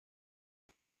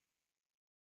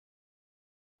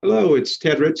Hello, it's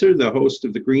Ted Ritzer, the host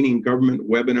of the Greening Government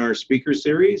Webinar Speaker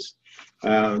Series.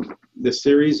 This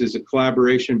series is a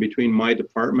collaboration between my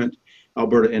department,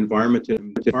 Alberta Environment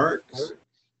and Parks,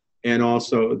 and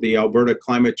also the Alberta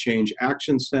Climate Change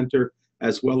Action Centre,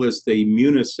 as well as the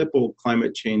Municipal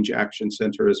Climate Change Action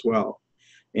Centre as well.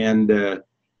 And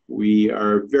we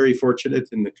are very fortunate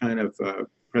in the kind of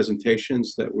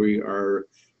presentations that we are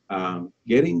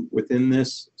getting within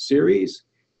this series.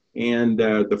 And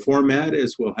the format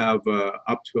is we'll have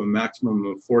up to a maximum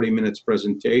of 40 minutes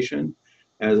presentation,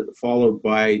 followed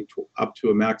by up to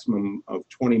a maximum of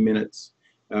 20 minutes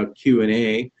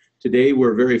Q&A. Today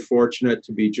we're very fortunate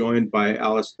to be joined by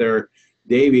Alasdair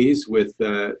Davies with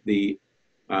the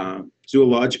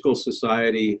Zoological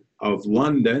Society of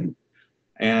London,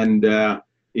 and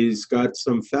he's got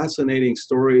some fascinating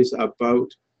stories about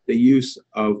the use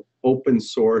of open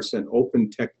source and open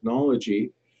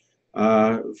technology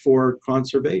for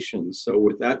conservation. So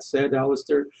with that said,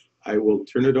 Alasdair, I will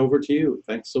turn it over to you.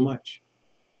 Thanks so much.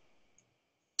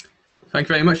 Thank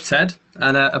you very much, Ted,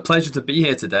 and a pleasure to be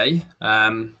here today.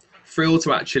 Thrilled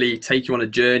to actually take you on a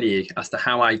journey as to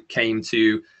how I came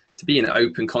to be an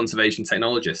open conservation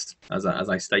technologist, as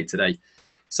I state today.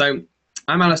 So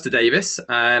I'm Alasdair Davies.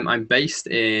 I'm based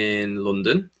in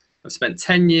London. I've spent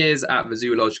 10 years at the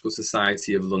Zoological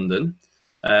Society of London.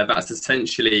 That's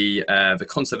essentially the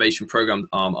conservation program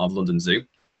arm of London Zoo.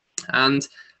 And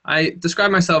I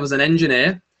describe myself as an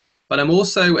engineer, but I'm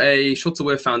also a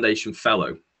Shuttleworth Foundation Fellow.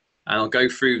 And I'll go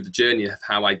through the journey of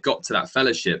how I got to that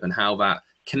fellowship and how that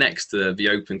connects to the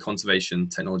open conservation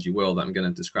technology world that I'm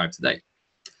going to describe today.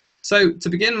 So to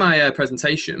begin my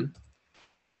presentation,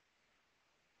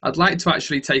 I'd like to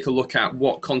actually take a look at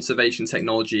what conservation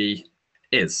technology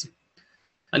is.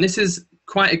 And this is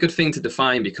quite a good thing to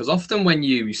define, because often when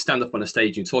you stand up on a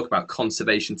stage and you talk about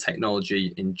conservation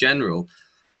technology in general,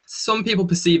 some people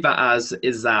perceive that as,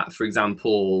 is that, for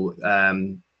example,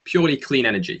 purely clean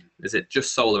energy? Is it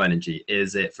just solar energy?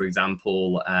 Is it, for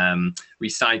example,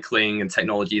 recycling and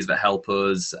technologies that help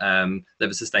us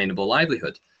live a sustainable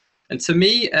livelihood? And to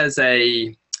me, as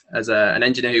an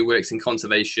engineer who works in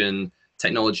conservation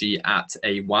technology at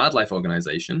a wildlife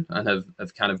organization and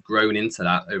have kind of grown into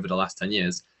that over the last 10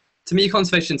 years, to me,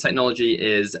 conservation technology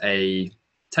is a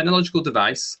technological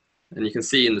device, and you can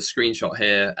see in the screenshot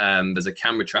here, there's a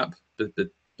camera trap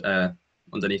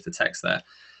underneath the text there.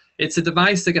 It's a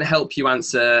device that can help you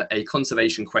answer a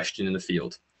conservation question in the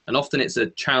field, and often it's a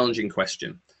challenging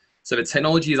question. So the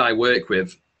technologies I work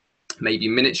with may be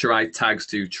miniaturized tags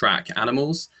to track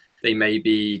animals, they may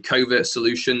be covert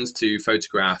solutions to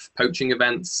photograph poaching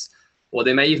events, or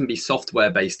they may even be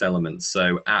software-based elements,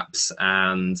 so apps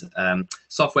and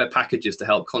software packages to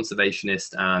help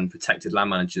conservationists and protected land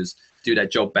managers do their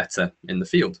job better in the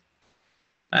field.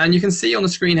 And you can see on the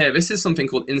screen here, this is something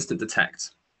called Instant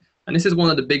Detect. And this is one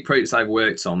of the big projects I've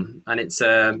worked on. And it's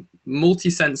a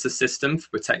multi-sensor system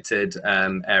for protected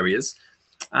areas.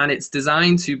 And it's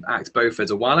designed to act both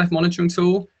as a wildlife monitoring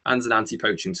tool and as an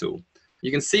anti-poaching tool.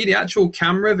 You can see the actual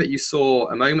camera that you saw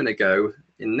a moment ago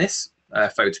in this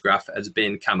photograph has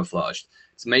been camouflaged.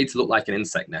 It's made to look like an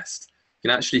insect nest. You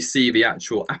can actually see the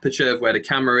actual aperture of where the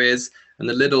camera is, and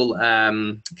the little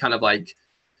kind of like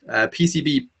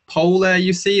PCB pole there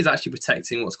you see is actually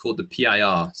protecting what's called the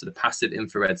PIR, so the passive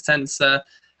infrared sensor,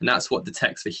 and that's what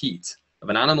detects the heat of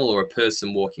an animal or a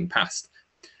person walking past.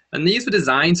 And these were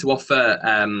designed to offer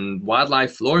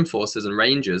wildlife law enforcers and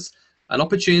rangers an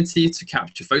opportunity to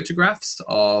capture photographs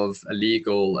of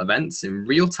illegal events in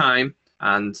real time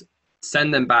and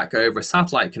send them back over a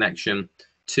satellite connection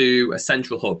to a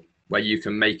central hub where you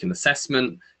can make an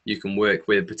assessment, you can work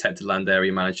with protected land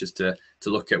area managers to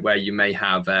look at where you may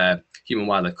have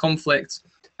human-wildlife conflict.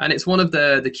 And it's one of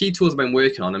the key tools I've been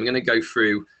working on. I'm going to go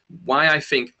through why I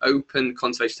think open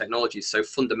conservation technology is so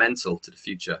fundamental to the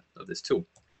future of this tool.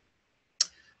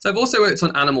 So I've also worked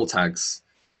on animal tags.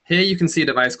 Here you can see a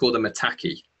device called a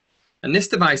Mataki. And this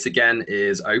device, again,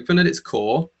 is open at its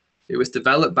core. It was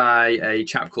developed by a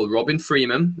chap called Robin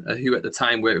Freeman, who at the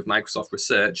time worked with Microsoft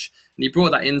Research. And he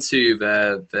brought that into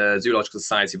the Zoological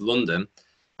Society of London.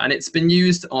 And it's been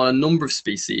used on a number of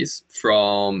species,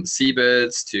 from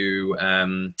seabirds to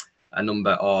a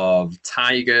number of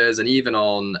tigers and even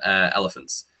on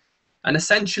elephants. And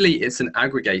essentially, it's an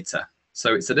aggregator.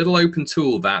 So it's a little open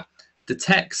tool that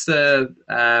detects the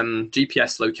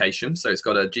GPS location. So it's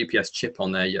got a GPS chip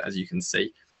on there, as you can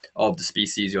see, of the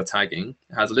species you're tagging.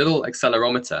 It has a little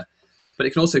accelerometer, but it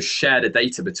can also share the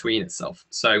data between itself.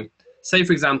 So say,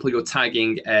 for example, you're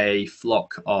tagging a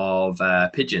flock of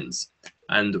pigeons,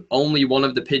 and only one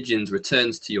of the pigeons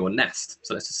returns to your nest.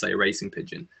 So let's just say a racing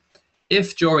pigeon.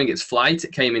 if during its flight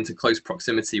it came into close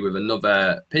proximity with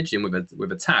another pigeon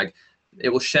with a tag, it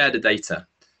will share the data,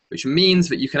 which means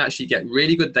that you can actually get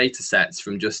really good data sets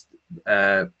from just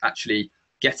actually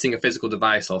getting a physical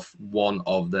device off one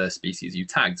of the species you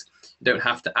tagged. You don't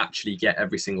have to actually get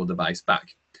every single device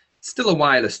back. Still a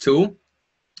wireless tool,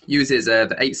 uses the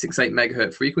 868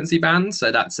 megahertz frequency band,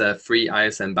 so that's a free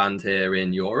ISM band here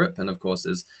in Europe, and of course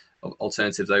there's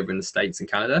alternatives over in the States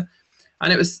and Canada.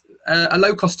 And it was a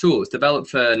low-cost tool. It was developed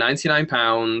for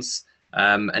 £99,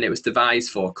 and it was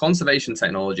devised for conservation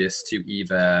technologists to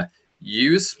either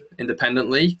use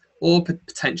independently or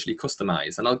potentially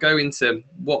customize. And I'll go into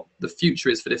what the future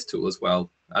is for this tool as well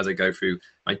as I go through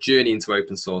my journey into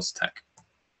open source tech.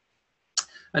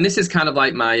 And this is kind of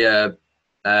like my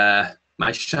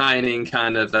my shining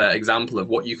kind of example of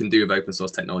what you can do with open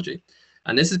source technology.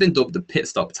 And this has been dubbed the pit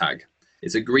stop tag.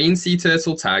 It's a green sea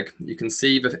turtle tag. You can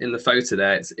see in the photo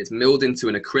there, it's milled into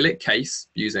an acrylic case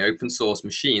using open source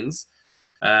machines.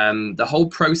 The whole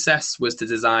process was to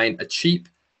design a cheap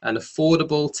and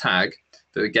affordable tag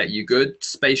that would get you good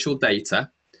spatial data.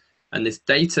 And this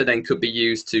data then could be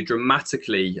used to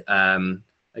dramatically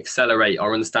accelerate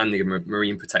our understanding of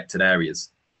marine protected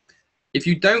areas. If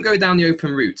you don't go down the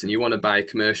open route and you want to buy a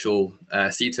commercial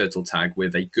sea turtle tag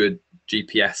with a good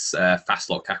GPS fast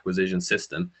lock acquisition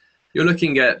system, you're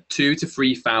looking at $2,000 to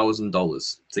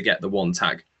 $3,000 to get the one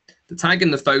tag. The tag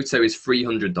in the photo is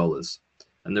 $300.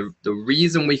 And the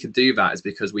reason we could do that is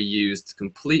because we used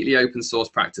completely open source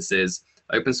practices,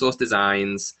 open source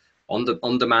designs,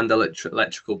 on-demand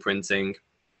electrical printing.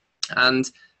 And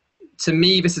to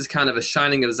me, this is kind of a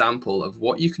shining example of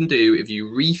what you can do if you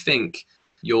rethink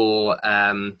your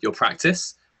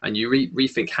practice and you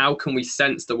rethink how can we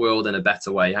sense the world in a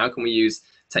better way? How can we use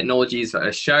technologies that are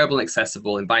shareable and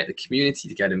accessible, invite the community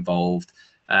to get involved,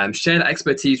 share that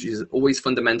expertise, which is always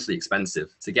fundamentally expensive.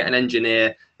 To get an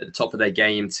engineer at the top of their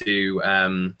game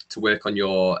to work on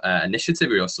your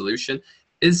initiative or your solution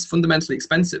is fundamentally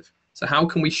expensive. So how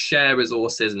can we share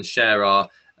resources and share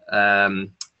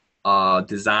our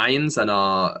designs and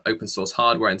our open source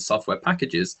hardware and software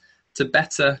packages to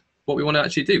better what we want to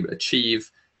actually do,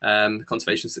 achieve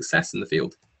conservation success in the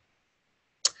field?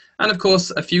 And of course,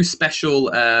 a few special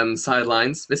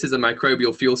sidelines. This is a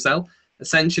microbial fuel cell.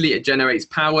 Essentially, it generates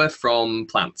power from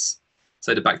plants.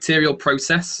 So the bacterial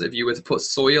process, if you were to put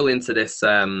soil into this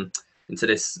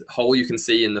hole you can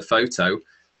see in the photo,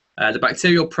 the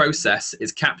bacterial process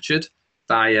is captured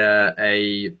via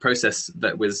a process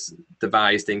that was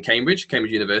devised in Cambridge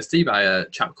University by a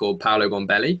chap called Paolo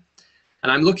Bombelli.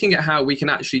 And I'm looking at how we can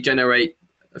actually generate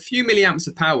a few milliamps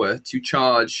of power to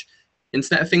charge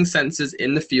Internet of Things sensors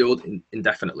in the field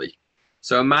indefinitely.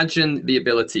 So imagine the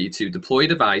ability to deploy a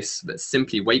device that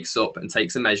simply wakes up and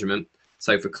takes a measurement.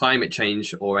 So for climate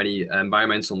change or any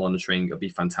environmental monitoring, it'll be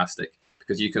fantastic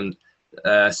because you can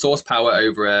source power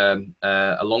over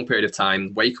a long period of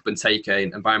time, wake up and take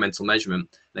an environmental measurement,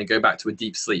 and then go back to a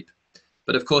deep sleep.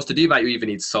 But of course, to do that, you either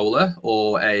need solar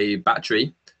or a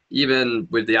battery. Even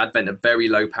with the advent of very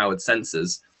low powered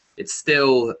sensors, it's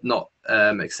still not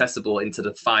accessible into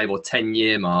the 5 or 10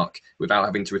 year mark without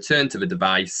having to return to the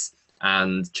device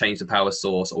and change the power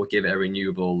source or give it a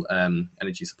renewable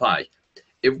energy supply.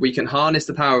 If we can harness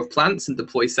the power of plants and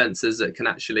deploy sensors that can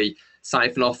actually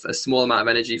siphon off a small amount of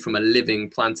energy from a living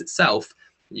plant itself,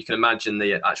 you can imagine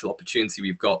the actual opportunity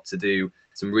we've got to do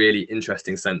some really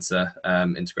interesting sensor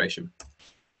integration.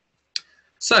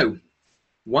 So,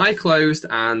 why closed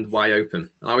and why open?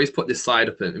 I always put this slide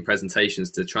up in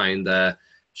presentations to try and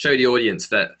show the audience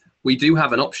that we do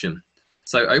have an option.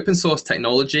 So open source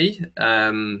technology,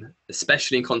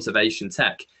 especially in conservation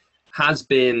tech, has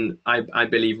been, I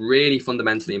believe, really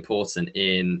fundamentally important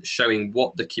in showing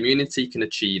what the community can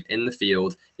achieve in the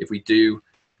field if we do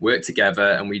work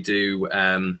together and we do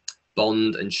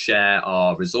bond and share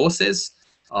our resources,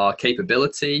 our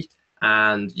capability,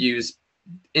 and use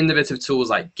innovative tools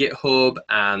like GitHub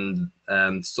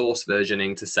and source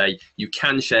versioning to say, you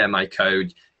can share my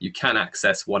code, you can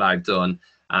access what I've done,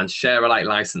 and share alike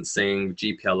licensing,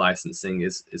 GPL licensing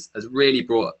has really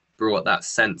brought that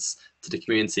sense to the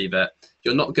community that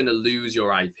you're not going to lose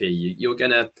your IP. You're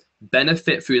going to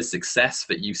benefit through the success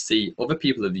that you see other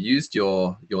people have used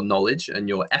your knowledge and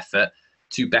your effort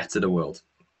to better the world.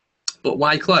 But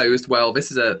why closed? Well, this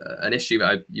is an issue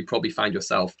that you probably find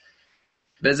yourself.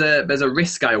 There's a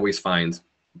risk I always find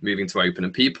moving to open,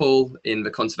 and people in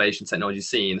the conservation technology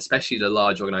scene, especially the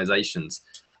large organizations,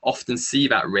 often see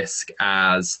that risk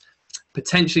as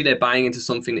potentially they're buying into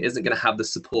something that isn't going to have the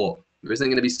support. There isn't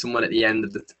going to be someone at the end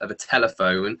of a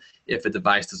telephone if a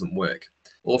device doesn't work.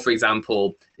 Or for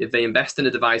example, if they invest in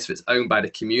a device that's owned by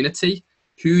the community,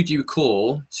 who do you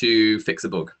call to fix a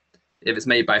bug? If it's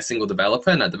made by a single developer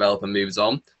and that developer moves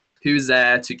on, who's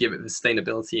there to give it the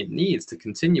sustainability it needs to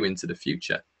continue into the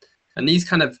future? And these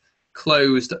kind of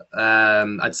closed,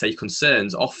 I'd say,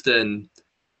 concerns often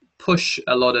push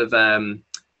a lot of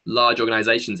large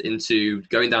organizations into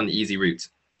going down the easy route.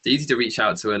 It's easy to reach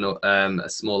out to a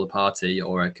smaller party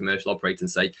or a commercial operator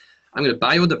and say, I'm going to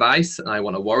buy your device and I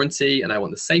want a warranty and I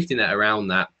want the safety net around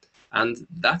that. And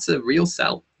that's a real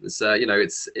sell.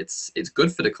 It's, it's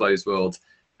good for the closed world.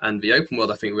 And the open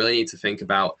world, I think, really need to think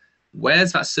about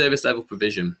where's that service level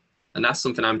provision? And that's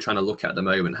something I'm trying to look at the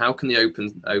moment. How can the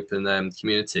open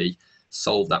community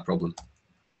solve that problem?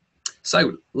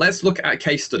 So let's look at a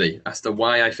case study as to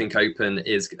why I think open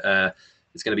is going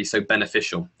to be so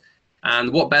beneficial.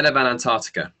 And what better than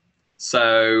Antarctica?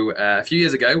 So a few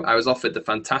years ago, I was offered the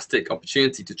fantastic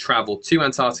opportunity to travel to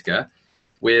Antarctica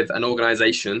with an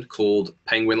organization called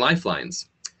Penguin Lifelines.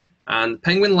 And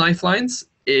Penguin Lifelines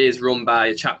is run by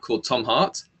a chap called Tom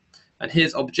Hart. And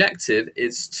his objective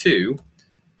is to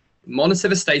monitor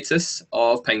the status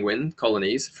of penguin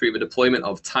colonies through the deployment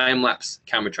of time-lapse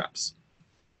camera traps.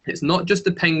 It's not just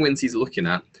the penguins he's looking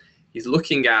at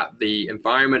the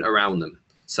environment around them.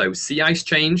 So sea ice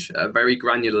change at a very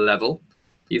granular level.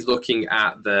 He's looking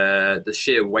at the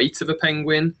sheer weight of a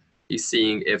penguin. He's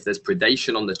seeing if there's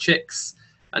predation on the chicks.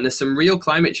 And there's some real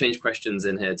climate change questions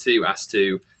in here too, as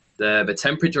to the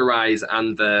temperature rise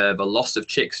and the loss of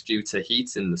chicks due to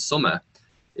heat in the summer.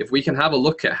 If we can have a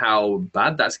look at how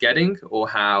bad that's getting or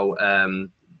how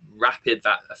rapid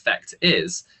that effect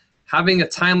is, having a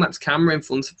time-lapse camera in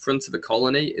front of a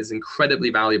colony is incredibly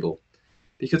valuable,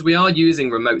 because we are using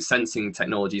remote sensing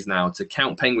technologies now to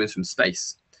count penguins from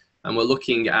space. And we're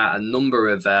looking at a number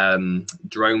of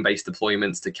drone-based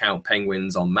deployments to count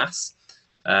penguins en masse.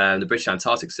 The British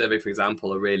Antarctic Survey, for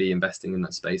example, are really investing in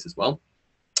that space as well.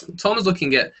 Tom is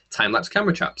looking at time-lapse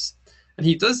camera traps. And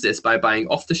he does this by buying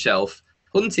off-the-shelf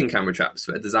hunting camera traps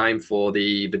that are designed for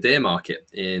the deer market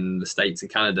in the States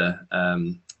and Canada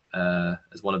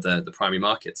as one of the primary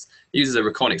markets. He uses a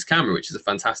Reconyx camera, which is a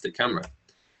fantastic camera.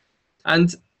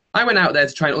 And I went out there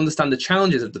to try and understand the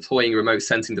challenges of deploying remote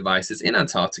sensing devices in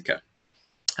Antarctica.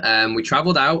 We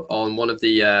traveled out on one of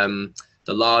the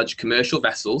large commercial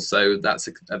vessels. So that's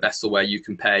a vessel where you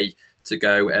can pay to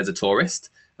go as a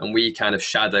tourist. And we kind of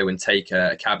shadow and take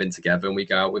a cabin together, and we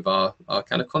go out with our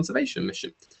kind of conservation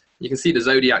mission. You can see the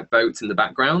Zodiac boat in the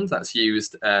background. That's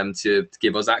used to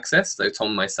give us access. So Tom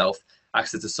and myself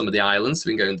access to some of the islands, so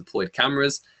we can go and deploy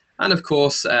cameras. And of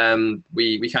course,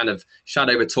 we kind of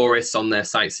shadow the tourists on their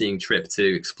sightseeing trip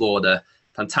to explore the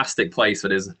fantastic place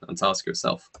that is Antarctica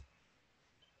itself.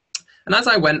 And as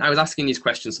I went, I was asking these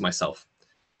questions to myself.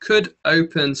 Could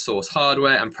open source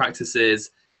hardware and practices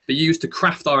be used to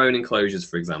craft our own enclosures,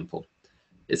 for example?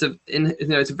 It's a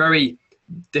very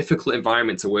difficult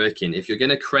environment to work in. If you're going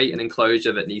to create an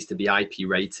enclosure that needs to be IP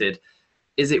rated,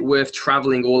 is it worth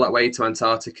traveling all that way to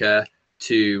Antarctica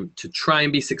to try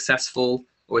and be successful?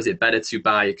 Or is it better to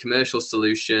buy a commercial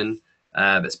solution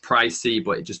that's pricey,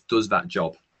 but it just does that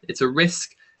job? It's a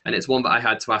risk, and it's one that I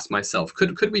had to ask myself.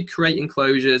 Could we create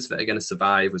enclosures that are going to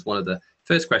survive, was one of the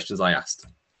first questions I asked.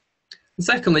 And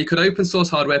secondly, could open source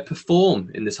hardware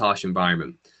perform in this harsh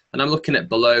environment? And I'm looking at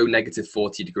below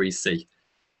 -40 degrees C.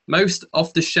 Most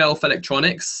off-the-shelf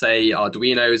electronics, say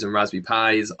Arduinos and Raspberry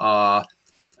Pis, are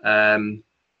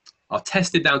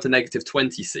tested down to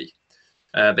 -20 C.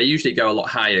 They usually go a lot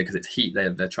higher because it's heat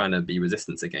they're trying to be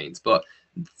resistant against. But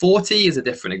 40 is a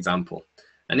different example.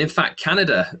 And in fact,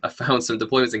 Canada, I found some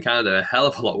deployments in Canada a hell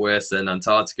of a lot worse than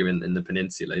Antarctica in the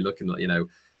peninsula. You're looking at,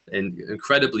 in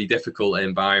incredibly difficult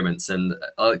environments, and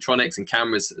electronics and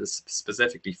cameras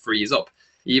specifically freeze up,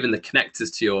 even the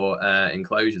connectors to your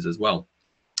enclosures as well.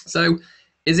 So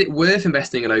is it worth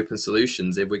investing in open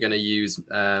solutions if we're going to use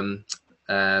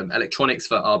electronics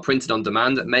that are printed on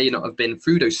demand that may not have been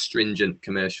through those stringent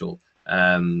commercial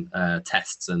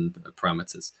tests and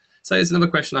parameters? So it's another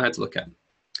question I had to look at.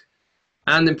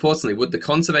 And importantly, would the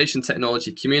conservation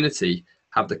technology community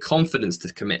have the confidence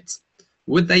to commit?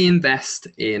 Would they invest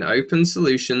in open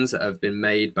solutions that have been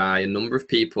made by a number of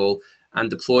people and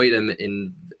deploy them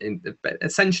in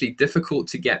essentially difficult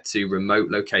to get to remote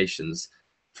locations,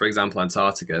 for example,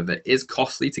 Antarctica, that is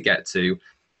costly to get to?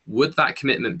 Would that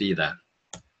commitment be there?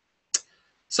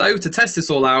 So to test this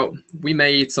all out, we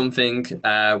made something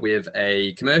with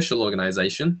a commercial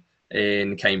organization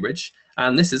in Cambridge.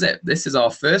 And this is it. This is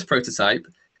our first prototype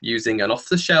using an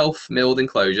off-the-shelf milled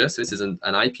enclosure. So this is an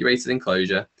IP-rated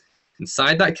enclosure.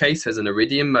 Inside that case, there's an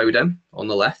Iridium modem on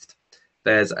the left.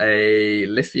 There's a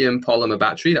lithium polymer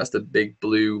battery. That's the big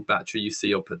blue battery you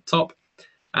see up at the top.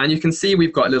 And you can see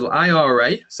we've got a little IR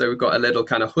array. So we've got a little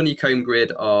kind of honeycomb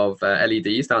grid of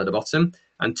LEDs down at the bottom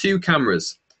and 2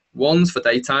 cameras. One's for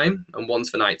daytime and one's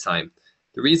for nighttime.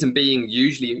 The reason being,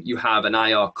 usually you have an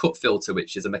IR cut filter,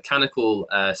 which is a mechanical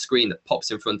screen that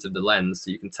pops in front of the lens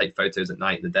so you can take photos at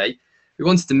night and the day. We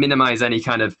wanted to minimize any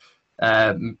kind of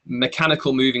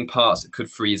mechanical moving parts that could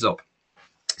freeze up.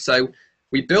 So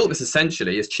we built this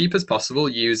essentially as cheap as possible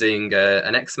using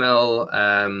an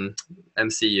XML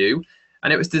MCU,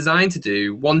 and it was designed to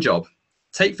do one job: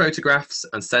 take photographs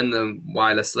and send them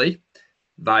wirelessly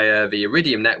via the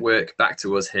Iridium network back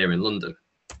to us here in London.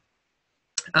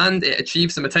 And it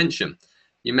achieved some attention.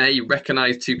 You may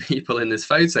recognize 2 people in this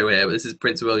photo here, but this is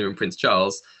Prince William and Prince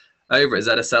Charles over at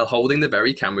ZSL holding the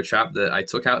very camera trap that I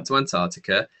took out to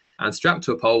Antarctica and strapped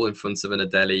to a pole in front of an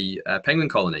Adelie penguin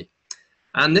colony.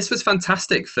 And this was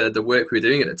fantastic for the work we were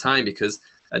doing at the time, because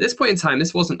at this point in time,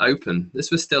 this wasn't open. This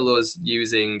was still us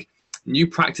using new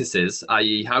practices,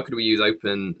 i.e. how could we use how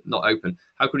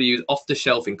could we use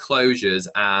off-the-shelf enclosures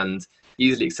and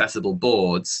easily accessible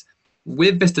boards,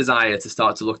 with this desire to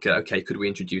start to look at, okay, could we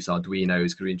introduce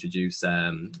Arduinos, could we introduce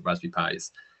Raspberry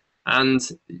Pis? And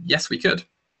yes, we could.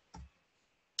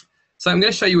 So I'm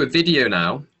going to show you a video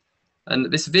now.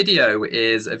 And this video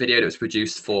is a video that was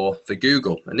produced for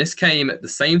Google. And this came at the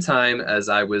same time as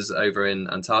I was over in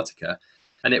Antarctica.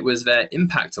 And it was their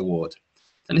Impact Award.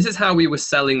 And this is how we were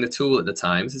selling the tool at the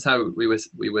time. This is how we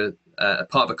were a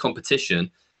part of a competition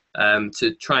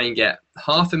to try and get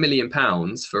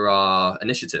 £500,000 for our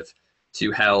initiative to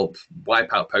help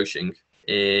wipe out poaching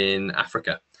in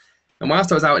Africa. And whilst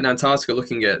I was out in Antarctica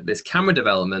looking at this camera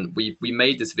development, we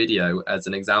made this video as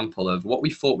an example of what we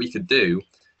thought we could do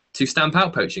to stamp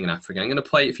out poaching in Africa. I'm going to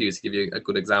play it for you to give you a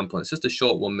good example. It's just a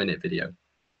short 1-minute video.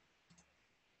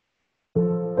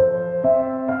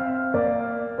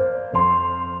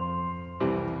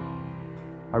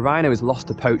 A rhino is lost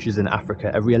to poachers in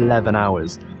Africa every 11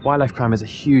 hours. Wildlife crime is a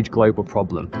huge global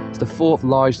problem. It's the 4th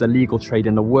largest illegal trade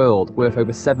in the world, worth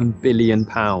over £7 billion.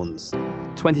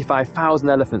 25,000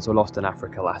 elephants were lost in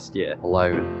Africa last year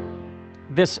alone.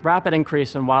 This rapid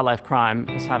increase in wildlife crime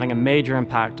is having a major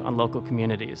impact on local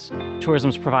communities.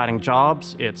 Tourism's providing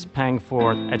jobs, it's paying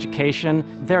for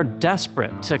education. They're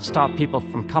desperate to stop people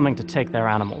from coming to take their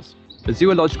animals. The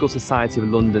Zoological Society of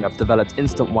London have developed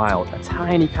Instant Wild, a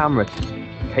tiny camera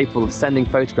capable of sending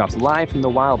photographs live from the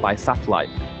wild by satellite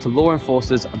to law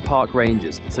enforcers and park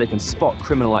rangers so they can spot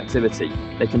criminal activity.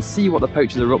 They can see what the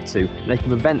poachers are up to, and they can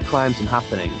prevent crimes from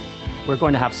happening. We're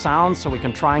going to have sounds so we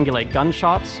can triangulate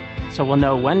gunshots, so we'll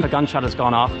know when the gunshot has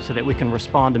gone off so that we can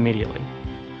respond immediately.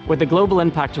 With the Global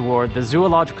Impact Award, the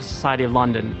Zoological Society of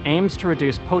London aims to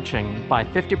reduce poaching by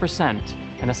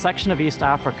 50% in a section of East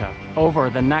Africa over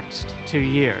the next 2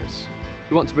 years.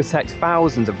 We want to protect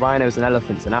thousands of rhinos and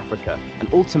elephants in Africa, and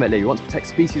ultimately we want to protect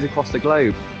species across the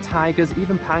globe, tigers,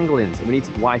 even pangolins, and we need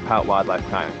to wipe out wildlife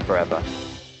crime forever.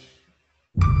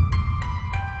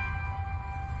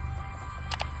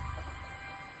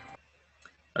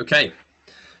 Okay,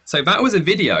 so that was a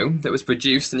video that was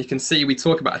produced, and you can see we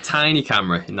talk about a tiny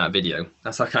camera in that video.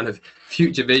 That's our kind of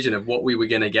future vision of what we were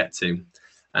going to get to.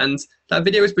 And that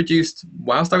video was produced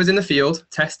whilst I was in the field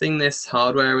testing this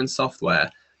hardware and software.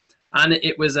 And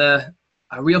it was a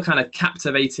real kind of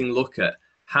captivating look at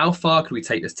how far could we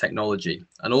take this technology.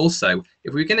 And also,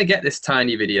 if we were going to get this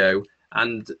tiny video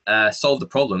and solve the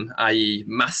problem, i.e.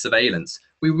 mass surveillance,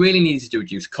 we really needed to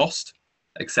reduce cost,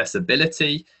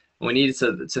 accessibility, and we needed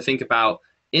to think about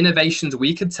innovations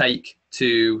we could take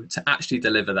to actually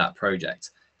deliver that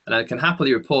project. And I can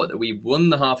happily report that we won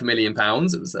the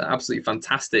 £500,000. It was an absolutely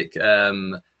fantastic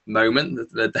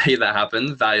moment, the day that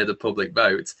happened, via the public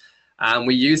vote. And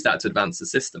we used that to advance the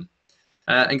system.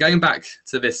 And going back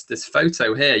to this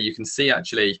photo here, you can see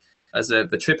actually as the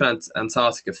trip in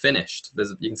Antarctica finished,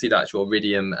 you can see the actual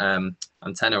Iridium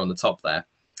antenna on the top there.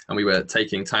 And we were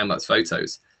taking time-lapse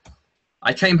photos.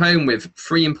 I came home with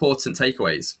 3 important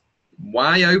takeaways.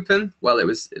 Why open? Well,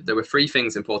 there were 3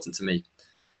 things important to me.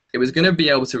 It was going to be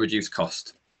able to reduce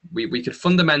cost. We could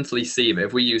fundamentally see that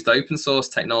if we used open source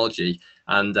technology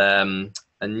and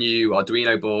a new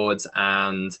Arduino boards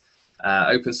and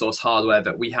open source hardware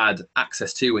that we had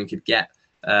access to and could get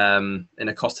in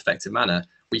a cost-effective manner,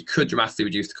 we could dramatically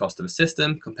reduce the cost of a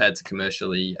system compared to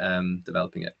commercially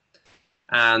developing it.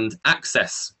 And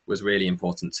access was really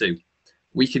important too.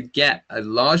 We could get a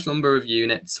large number of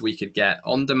units. We could get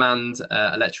on-demand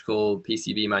electrical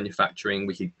PCB manufacturing.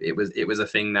 It was a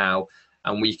thing now,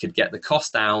 and we could get the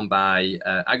cost down by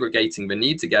aggregating the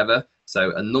need together.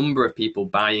 So a number of people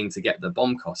buying to get the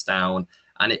BOM cost down,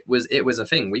 and it was a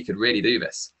thing. We could really do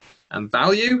this. And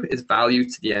value is value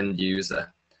to the end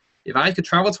user. If I could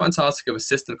travel to Antarctica with a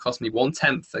system that cost me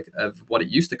 1/10 of what it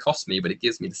used to cost me, but it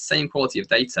gives me the same quality of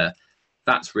data,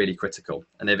 that's really critical.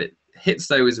 And if it hits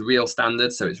those real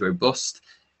standards, so it's robust,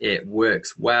 it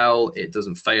works well, it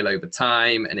doesn't fail over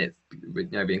time, and it,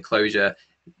 the enclosure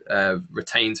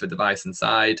retains the device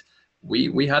inside,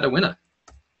 we had a winner.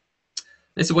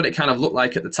 This is what it kind of looked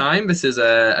like at the time. This is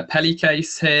a Peli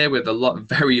case here with a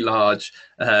very large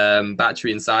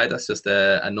battery inside. That's just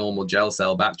a normal gel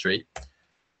cell battery.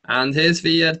 And here's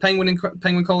the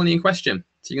penguin colony in question.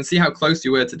 So you can see how close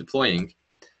we were to deploying.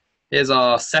 Here's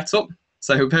our setup.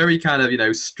 So very kind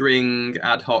of, string,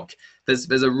 ad hoc.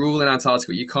 There's a rule in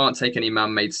Antarctica, you can't take any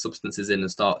man-made substances in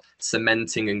and start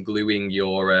cementing and gluing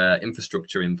your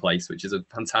infrastructure in place, which is a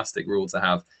fantastic rule to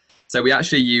have. So we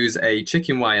actually use a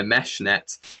chicken wire mesh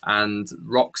net and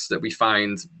rocks that we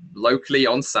find locally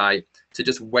on site to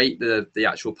just weight the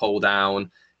actual pole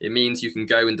down. It means you can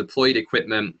go and deploy the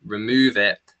equipment, remove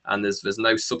it, and there's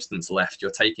no substance left.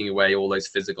 You're taking away all those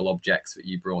physical objects that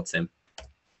you brought in.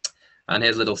 And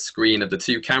here's a little screen of the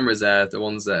two cameras there, the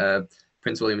ones that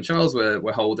Prince William and Charles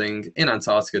were holding in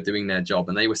Antarctica doing their job,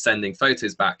 and they were sending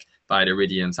photos back by the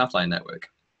Iridium satellite network.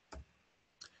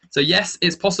 So yes,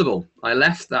 it's possible. I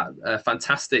left that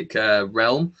fantastic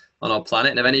realm on our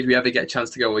planet, and if any of you ever get a chance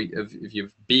to go, if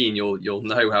you've been, you'll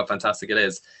know how fantastic it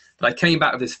is. But I came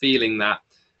back with this feeling that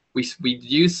we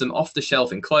used some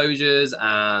off-the-shelf enclosures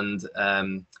and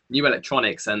new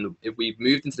electronics, and if we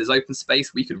moved into this open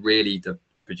space, we could really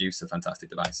produce a fantastic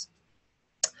device.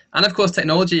 And of course,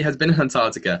 technology has been in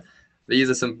Antarctica. These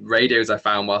are some radios I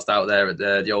found whilst out there at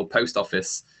the old post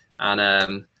office,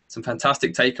 and some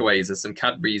fantastic takeaways. There's some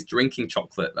Cadbury's drinking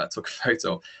chocolate that I took a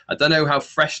photo of. I don't know how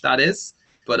fresh that is,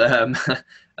 but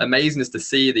amazing to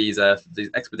see these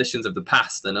expeditions of the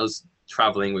past and us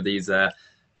traveling with these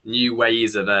new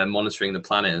ways of monitoring the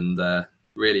planet, and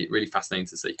really, really fascinating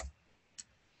to see.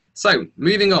 So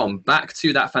moving on, back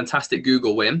to that fantastic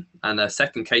Google win and a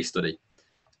second case study.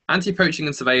 Anti-poaching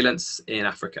and surveillance in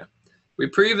Africa.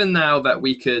 We've proven now that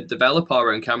we could develop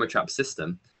our own camera trap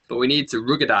system, but we need to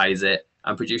ruggedize it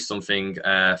and produce something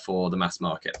for the mass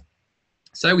market.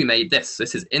 So we made this.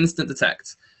 This is Instant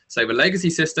Detect. So the legacy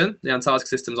system, the Antarctic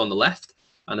system's on the left,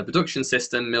 and the production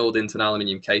system milled into an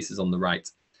aluminium case is on the right.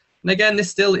 And again, this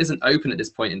still isn't open at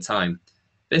this point in time.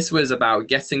 This was about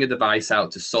getting a device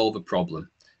out to solve a problem.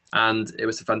 And it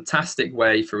was a fantastic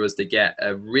way for us to get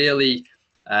a really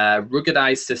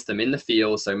ruggedized system in the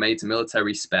field, so made to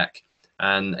military spec,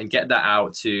 and get that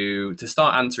out to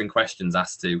start answering questions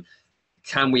as to,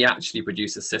 can we actually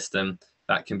produce a system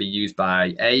that can be used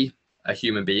by a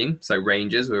human being, so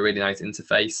rangers with a really nice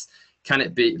interface? Can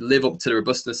it live up to the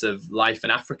robustness of life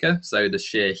in Africa, so the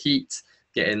sheer heat,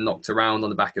 getting knocked around on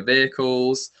the back of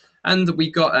vehicles? And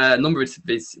we got a number of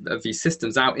these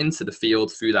systems out into the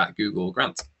field through that Google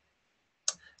grant.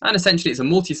 And essentially, it's a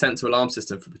multi-sensor alarm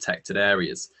system for protected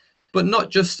areas, but not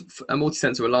just a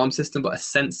multi-sensor alarm system, but a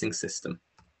sensing system.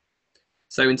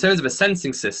 So in terms of a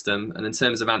sensing system, and in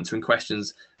terms of answering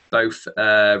questions both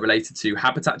related to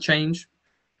habitat change,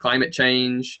 climate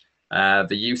change, the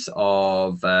use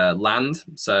of land,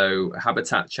 so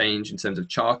habitat change in terms of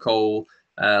charcoal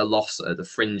loss at the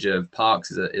fringe of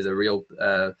parks is a real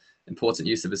important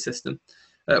use of the system.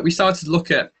 We started to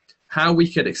look at how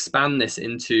we could expand this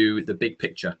into the big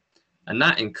picture, and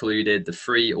that included the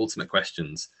three ultimate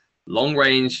questions: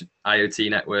 long-range IoT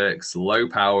networks, low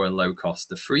power and low cost.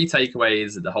 The three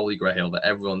takeaways are the holy grail that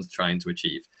everyone's trying to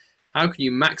achieve. How can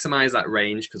you maximize that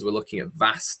range, because we're looking at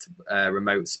vast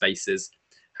remote spaces?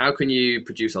 How can you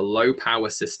produce a low power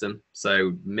system,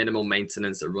 so minimal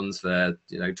maintenance that runs for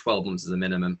 12 months as a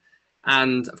minimum?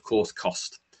 And of course,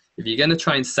 cost. If you're going to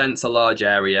try and sense a large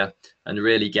area and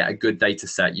really get a good data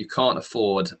set, you can't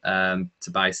afford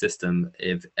to buy a system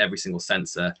if every single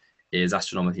sensor is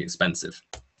astronomically expensive.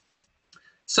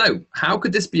 So how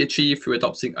could this be achieved through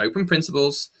adopting open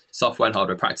principles, software and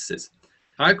hardware practices?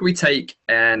 How could we take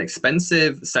an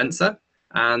expensive sensor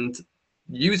and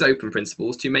use open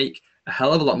principles to make a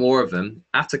hell of a lot more of them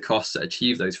at a cost to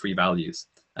achieve those three values?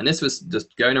 And this was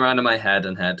just going around in my head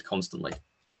constantly.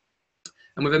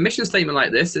 And with a mission statement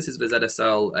like this is the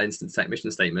ZSL Instant Detect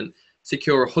mission statement: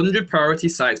 secure 100 priority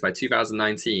sites by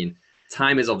 2019.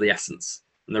 Time is of the essence.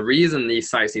 And the reason these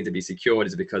sites need to be secured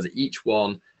is because each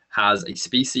one has a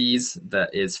species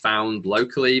that is found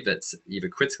locally that's either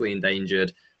critically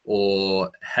endangered or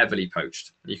heavily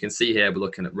poached. You can see here we're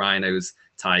looking at rhinos,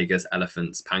 tigers,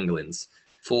 elephants, pangolins,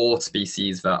 4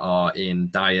 species that are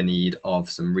in dire need of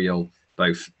some real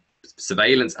both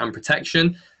surveillance and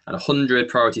protection, and 100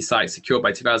 priority sites secured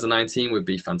by 2019 would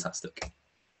be fantastic.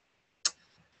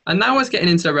 And now I was getting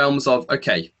into the realms of,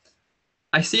 okay,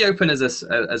 I see open as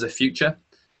a future.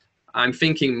 I'm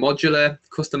thinking modular,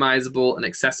 customizable, and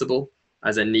accessible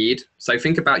as a need. So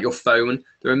think about your phone.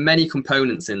 There are many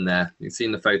components in there. You can see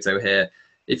in the photo here.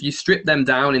 If you strip them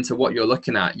down into what you're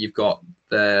looking at, you've got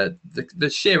the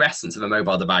sheer essence of a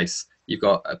mobile device. You've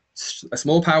got a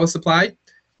small power supply.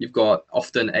 You've got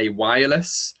often a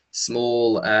wireless,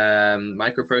 small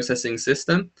microprocessing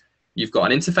system. You've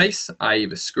got an interface, i.e.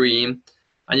 a screen,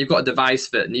 and you've got a device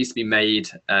that needs to be made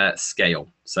scale,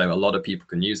 so a lot of people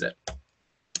can use it.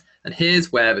 And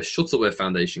here's where the Shuttleworth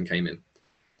Foundation came in.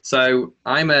 So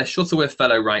I'm a Shuttleworth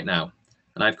Fellow right now,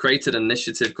 and I've created an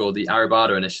initiative called the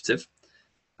Arabada Initiative.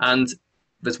 And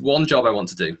there's one job I want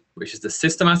to do, which is to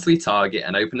systematically target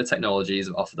and open the technologies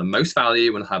that offer the most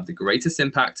value and have the greatest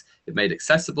impact if made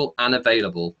accessible and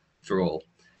available for all.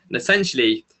 And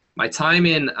essentially, my time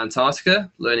in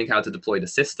Antarctica, learning how to deploy the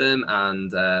system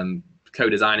and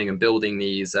co-designing and building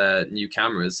these new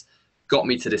cameras, got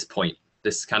me to this point,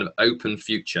 this kind of open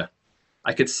future.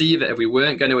 I could see that if we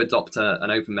weren't going to adopt an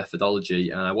open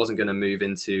methodology and I wasn't going to move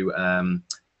into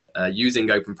using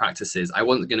open practices, I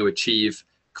wasn't going to achieve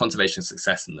conservation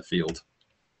success in the field.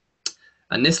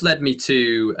 And this led me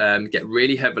to get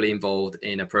really heavily involved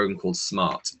in a program called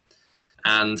SMART.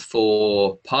 And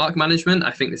for park management,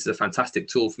 I think this is a fantastic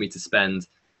tool for me to spend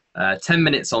 10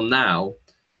 minutes on now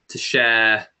to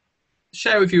share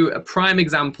with you a prime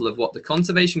example of what the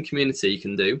conservation community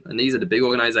can do. And these are the big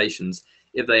organizations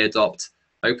if they adopt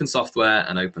open software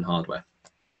and open hardware.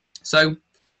 So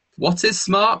what is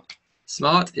SMART?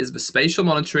 SMART is the spatial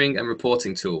monitoring and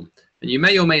reporting tool. And you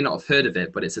may or may not have heard of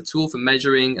it, but it's a tool for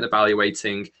measuring and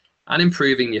evaluating and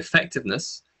improving the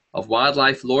effectiveness of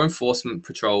wildlife law enforcement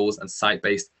patrols and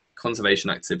site-based conservation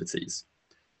activities.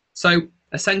 So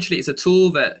essentially, it's a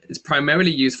tool that is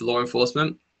primarily used for law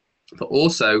enforcement, but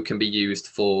also can be used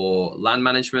for land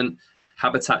management,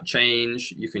 habitat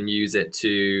change. You can use it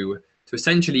to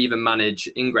essentially even manage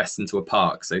ingress into a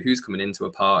park. So who's coming into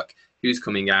a park, who's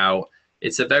coming out.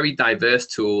 It's a very diverse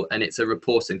tool, and it's a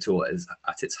reporting tool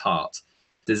at its heart,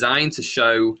 designed to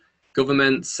show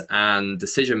governments and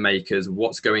decision makers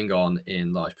what's going on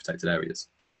in large protected areas.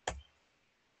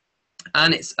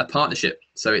 And it's a partnership,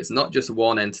 so it's not just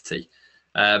one entity.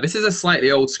 This is a slightly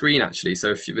old screen actually,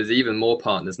 so there's even more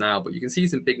partners now, but you can see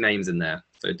some big names in there.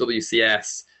 So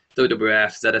WCS,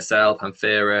 WWF, ZSL,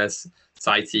 Pantheris,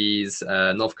 CITES,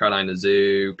 North Carolina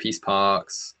Zoo, Peace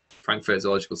Parks, Frankfurt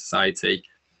Zoological Society.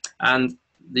 And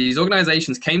these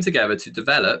organizations came together to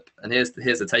develop, and here's the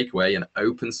takeaway, an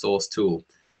open source tool.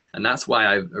 And that's why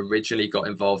I originally got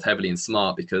involved heavily in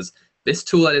SMART, because this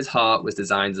tool at its heart was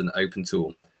designed as an open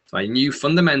tool. So I knew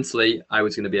fundamentally I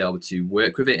was going to be able to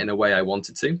work with it in a way I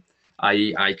wanted to.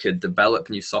 I could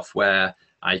develop new software.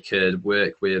 I could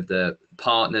work with the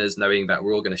partners, knowing that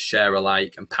we're all going to share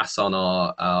alike and pass on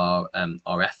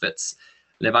our efforts.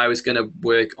 And if I was going to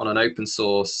work on an open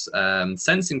source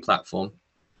sensing platform,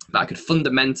 that could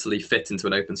fundamentally fit into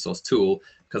an open source tool,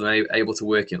 because I'm able to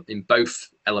work in both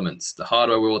elements, the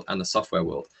hardware world and the software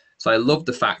world. So I loved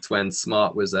the fact when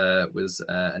SMART was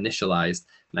initialized,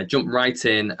 and I jumped right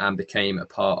in and became a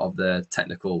part of the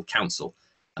technical council.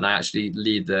 And I actually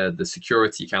lead the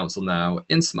security council now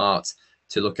in SMART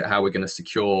to look at how we're going to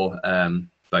secure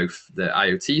both the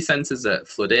IoT sensors that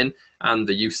flood in and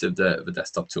the use of the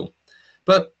desktop tool.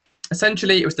 But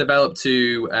essentially, it was developed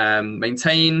to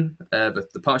maintain,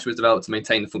 the partnership was developed to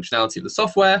maintain the functionality of the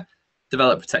software,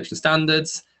 develop protection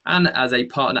standards, and as a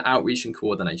partner outreach and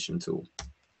coordination tool.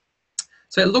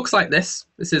 So it looks like this.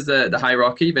 This is the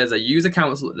hierarchy. There's a user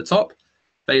council at the top.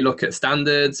 They look at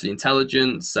standards, the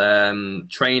intelligence,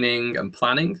 training, and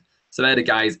planning. So they're the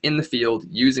guys in the field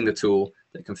using the tool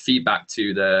that can feed back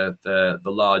to the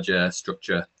larger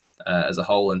structure as a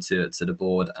whole, and to the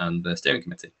board and the steering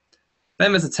committee.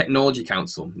 Then there's a technology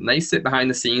council, and they sit behind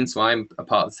the scenes, so I'm a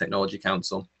part of the technology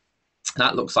council.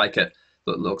 That looks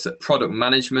at product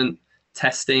management,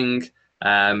 testing.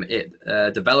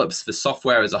 It develops the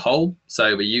software as a whole,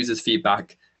 so the users'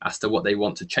 feedback as to what they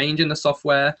want to change in the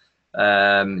software,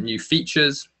 new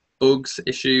features, bugs,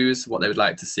 issues, what they would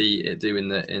like to see it do in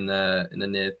the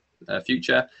near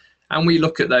future, and we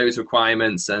look at those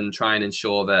requirements and try and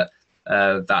ensure that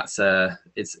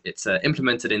it's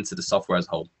implemented into the software as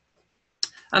a whole.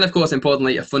 And of course,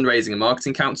 importantly, a fundraising and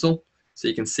marketing council. So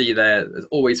you can see there, it's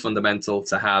always fundamental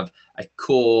to have a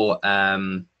core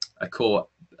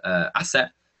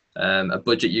asset, a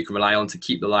budget you can rely on to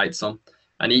keep the lights on.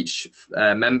 And each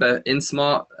member in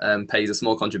SMART pays a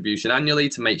small contribution annually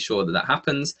to make sure that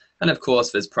happens. And of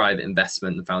course, there's private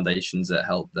investment and foundations that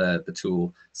help the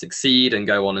tool succeed and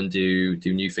go on and do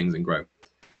new things and grow.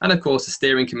 and of course a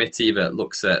steering committee that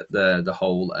looks at the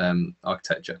whole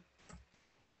architecture.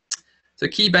 So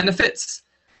key benefits: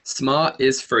 Smart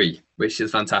is free, which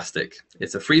is fantastic.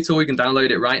 It's a free tool, you can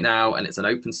download it right now, and it's an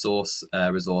open source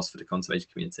resource for the conservation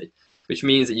community, which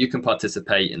means that you can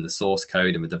participate in the source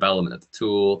code and the development of the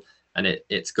tool, and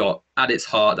it's got at its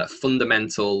heart that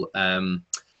fundamental,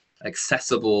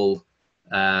 accessible,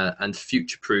 and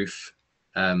future-proof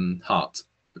heart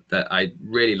that I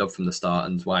really love from the start,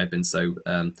 and why I've been so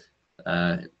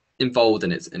involved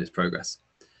in its progress.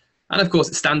 And of course,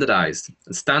 it's standardized.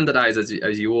 And standardized,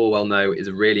 as you all well know, is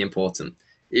really important.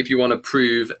 If you want to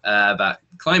prove that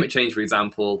climate change, for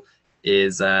example,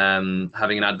 is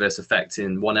having an adverse effect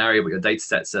in one area, but your data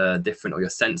sets are different, or your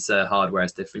sensor hardware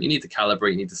is different, you need to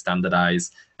calibrate, you need to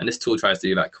standardize. And this tool tries to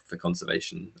do that for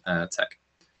conservation tech.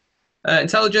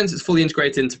 Intelligence is fully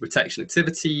integrated into protection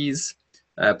activities.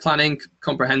 Planning,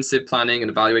 comprehensive planning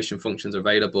and evaluation functions are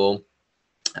available.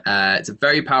 It's a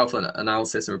very powerful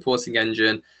analysis and reporting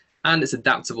engine, and it's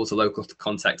adaptable to local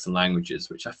contexts and languages,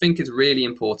 which I think is really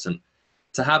important.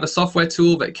 To have a software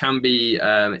tool that can be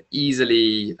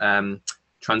easily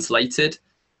translated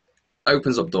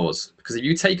opens up doors. Because if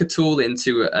you take a tool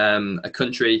into a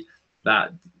country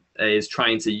that is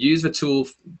trying to use the tool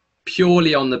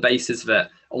purely on the basis that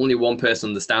only one person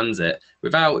understands it,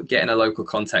 without getting a local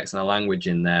context and a language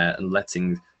in there and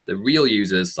letting the real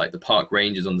users, like the park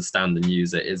rangers, understand and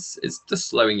use it, is just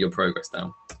slowing your progress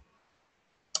down.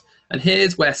 And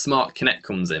here's where Smart Connect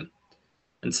comes in.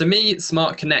 And to me,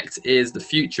 Smart Connect is the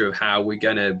future of how we're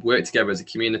going to work together as a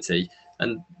community.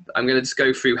 And I'm going to just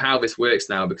go through how this works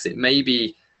now, because it may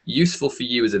be useful for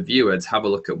you as a viewer to have a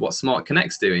look at what Smart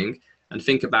Connect's doing and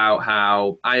think about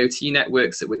how IoT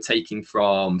networks that we're taking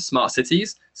from smart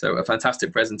cities, so a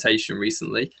fantastic presentation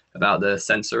recently about the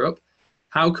sensor up,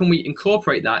 how can we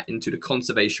incorporate that into the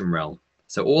conservation realm?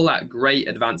 So all that great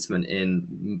advancement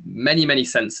in many, many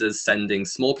sensors sending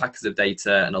small packets of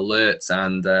data and alerts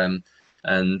and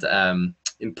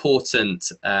important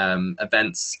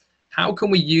events, how can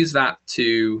we use that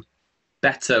to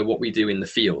better what we do in the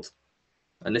field?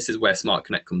 And this is where Smart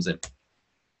Connect comes in.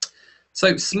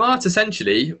 So Smart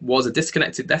essentially was a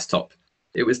disconnected desktop.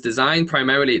 It was designed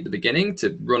primarily at the beginning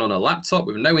to run on a laptop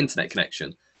with no internet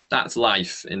connection. That's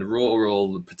life in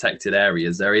rural protected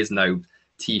areas. There is no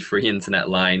T3 internet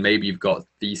line. Maybe you've got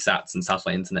VSATs and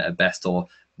satellite internet at best, or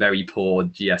very poor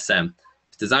GSM.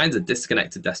 It's designed as a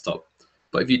disconnected desktop.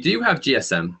 But if you do have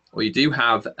GSM, or you do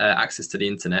have access to the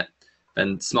internet,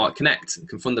 then Smart Connect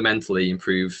can fundamentally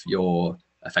improve your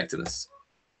effectiveness.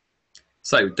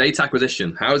 So data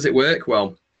acquisition, how does it work?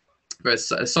 Well,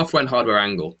 there's a software and hardware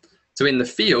angle. So in the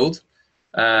field,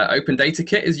 Open Data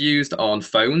Kit is used on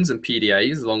phones and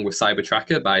PDAs along with Cyber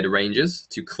Tracker by the rangers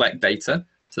to collect data.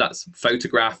 So that's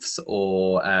photographs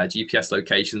or GPS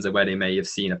locations of where they may have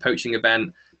seen a poaching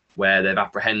event, where they've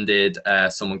apprehended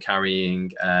someone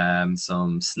carrying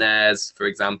some snares, for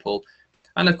example.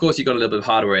 And of course, you've got a little bit of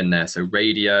hardware in there. So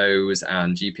radios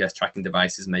and GPS tracking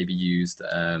devices may be used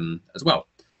as well.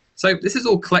 So this is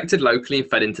all collected locally and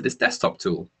fed into this desktop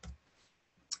tool.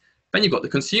 Then you've got the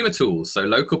consumer tools. So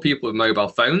local people with mobile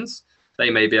phones,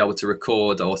 they may be able to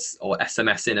record or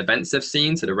SMS in events they've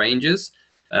seen to the rangers.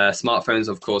 Smartphones,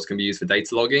 of course, can be used for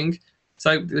data logging.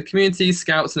 So the community,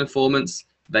 scouts and informants,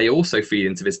 they also feed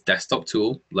into this desktop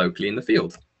tool locally in the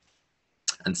field.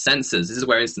 And sensors, this is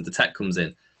where Instant Detect comes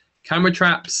in. Camera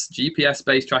traps,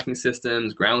 GPS-based tracking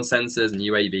systems, ground sensors and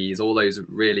UAVs, all those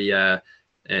really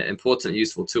important and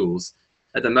useful tools.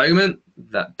 At the moment,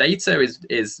 that data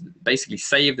is basically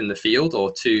saved in the field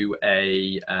or to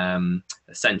a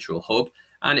central hub,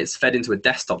 and it's fed into a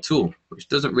desktop tool, which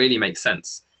doesn't really make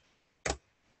sense.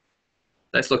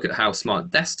 Let's look at how Smart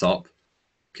Desktop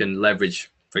can leverage,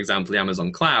 for example, the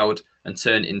Amazon Cloud and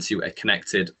turn into a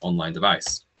connected online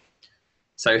device.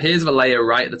 So here's the layer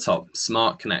right at the top,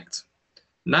 Smart Connect.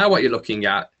 Now what you're looking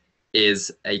at is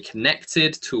a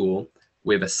connected tool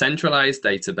with a centralized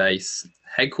database.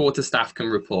 Headquarter staff can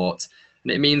report,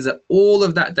 and it means that all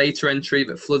of that data entry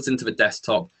that floods into the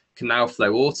desktop can now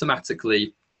flow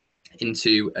automatically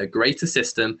into a greater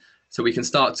system, so we can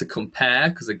start to compare,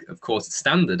 because of course it's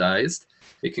standardized.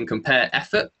 We can compare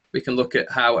effort. We can look at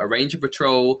how a ranger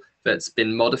patrol that's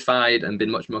been modified and been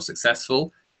much more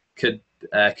successful could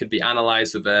be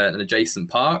analyzed with an adjacent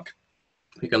park.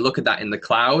 We can look at that in the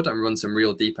cloud and run some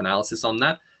real deep analysis on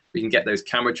that. We can get those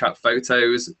camera trap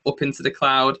photos up into the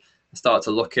cloud and start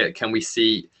to look at, can we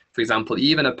see, for example,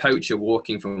 even a poacher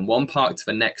walking from one park to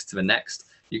the next to the next.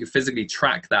 You can physically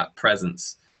track that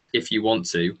presence if you want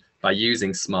to by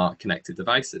using smart connected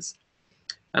devices.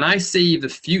 And I see the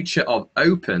future of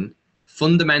open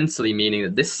fundamentally meaning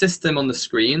that this system on the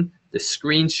screen, this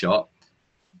screenshot,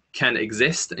 can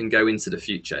exist and go into the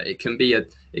future. It can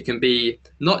be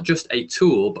not just a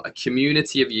tool, but a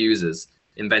community of users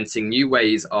inventing new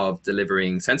ways of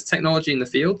delivering sensor technology in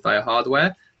the field via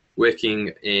hardware,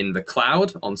 working in the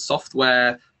cloud on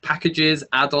software, packages,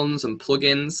 add-ons, and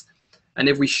plugins. And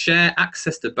if we share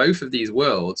access to both of these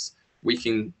worlds, we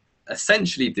can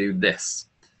essentially do this.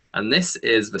 And this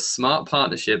is the smart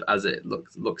partnership as it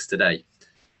looks today.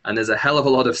 And there's a hell of a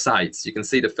lot of sites. You can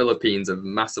see the Philippines have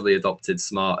massively adopted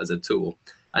smart as a tool.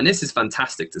 And this is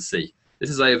fantastic to see.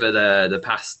 This is over the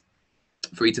past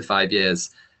 3 to 5 years.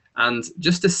 And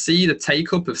just to see the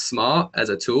take-up of smart as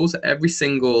a tool, so every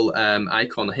single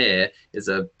icon here is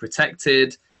a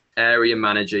protected area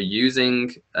manager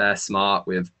using smart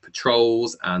with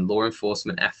patrols and law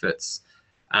enforcement efforts.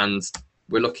 And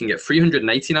we're looking at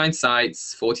 389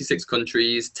 sites, 46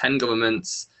 countries, 10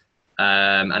 governments,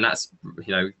 and that's,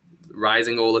 you know,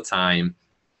 rising all the time.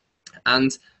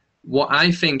 And what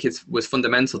I think was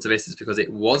fundamental to this is because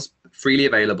it was freely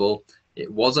available,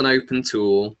 it was an open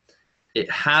tool, it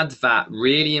had that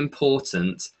really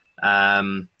important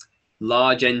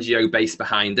large NGO base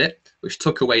behind it, which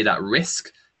took away that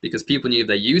risk, because people knew if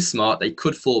they used smart, they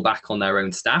could fall back on their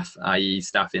own staff, i.e.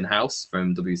 staff in-house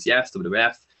from WCS,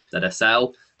 WWF,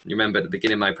 ZSL. You remember at the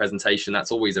beginning of my presentation,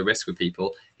 that's always a risk with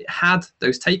people. It had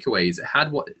those takeaways. It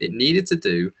had what it needed to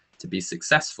do to be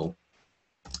successful.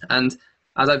 And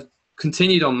as I've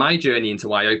continued on my journey into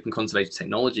why open conservation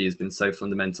technology has been so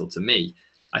fundamental to me,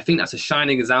 I think that's a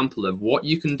shining example of what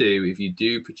you can do if you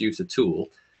do produce a tool.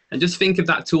 And just think if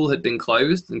that tool had been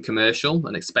closed and commercial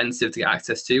and expensive to get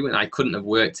access to, and I couldn't have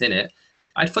worked in it,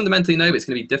 I'd fundamentally know it's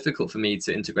going to be difficult for me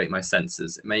to integrate my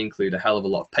sensors. It may include a hell of a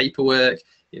lot of paperwork.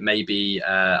 It may be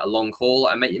a long haul.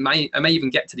 I may even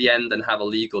get to the end and have a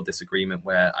legal disagreement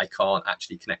where I can't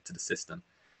actually connect to the system.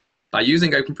 By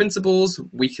using open principles,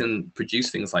 we can produce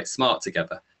things like smart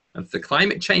together. And for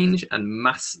climate change and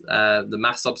the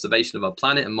mass observation of our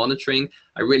planet and monitoring,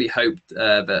 I really hope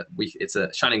that it's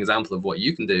a shining example of what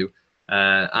you can do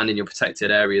and in your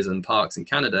protected areas and parks in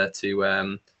Canada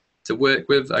to work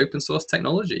with open source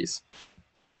technologies.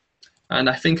 And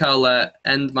I think I'll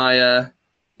end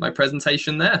my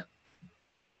presentation there.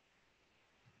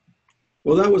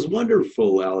 Well, that was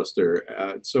wonderful,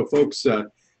 Alasdair. So folks,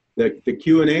 the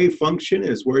Q&A function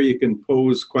is where you can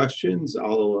pose questions.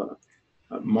 I'll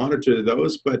monitor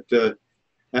those, but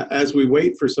as we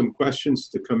wait for some questions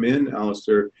to come in,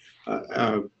 Alasdair,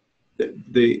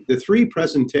 the 3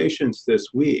 presentations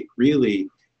this week, really,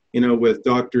 you know, with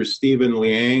Dr. Stephen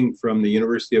Liang from the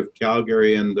University of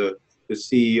Calgary and the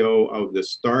CEO of the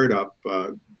startup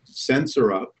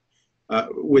SensorUp,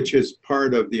 which is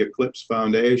part of the Eclipse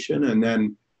Foundation, and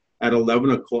then at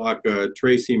 11 o'clock,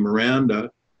 Tracy Miranda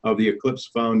of the Eclipse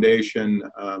Foundation,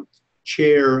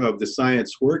 chair of the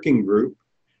Science Working Group.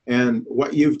 And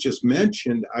what you've just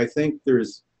mentioned, I think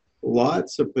there's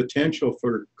lots of potential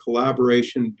for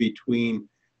collaboration between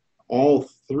all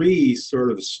 3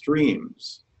 sort of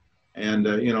streams. And,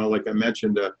 you know, like I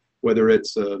mentioned, whether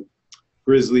it's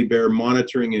grizzly bear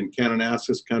monitoring in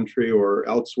Kananaskis country or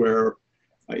elsewhere,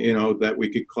 you know, that we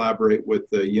could collaborate with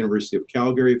the University of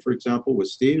Calgary, for example, with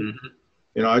Steve. Mm-hmm.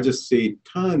 You know, I just see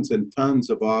tons and tons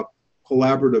of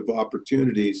collaborative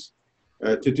opportunities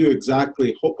to do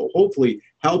exactly, hopefully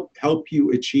help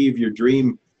you achieve your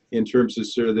dream in terms of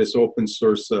sort of this open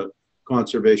source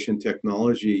conservation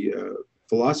technology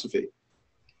philosophy.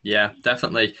 Yeah,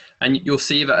 definitely. And you'll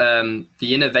see that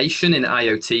the innovation in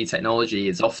IoT technology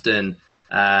is often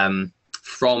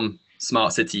from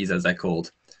smart cities, as they're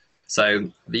called. So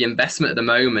the investment at the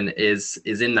moment is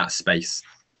in that space.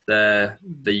 The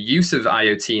use of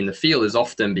IoT in the field is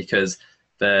often because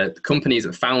the companies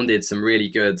that founded some really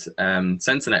good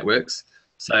sensor networks.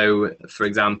 So, for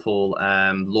example,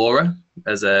 LoRa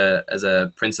as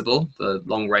a principle, the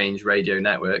long range radio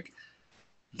network,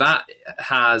 that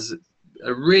has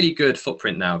a really good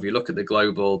footprint now. If you look at the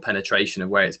global penetration of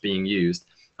where it's being used,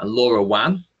 and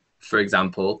LoRaWAN, for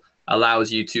example,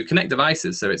 allows you to connect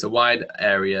devices. So it's a wide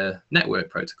area network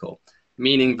protocol,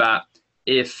 meaning that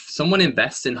if someone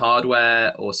invests in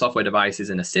hardware or software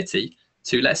devices in a city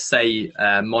to, let's say,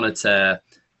 monitor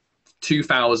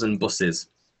 2,000 buses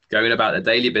going about their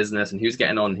daily business and who's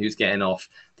getting on, who's getting off,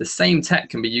 the same tech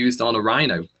can be used on a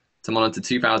rhino to monitor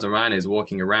 2,000 rhinos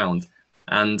walking around.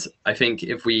 And I think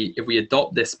if we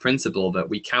adopt this principle that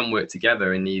we can work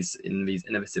together in these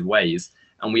innovative ways,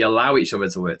 and we allow each other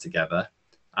to work together,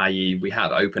 i.e. we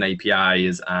have open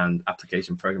APIs and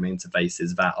application programming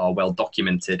interfaces that are well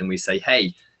documented, and we say,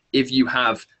 hey, if you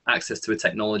have access to a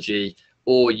technology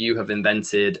or you have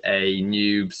invented a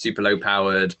new super low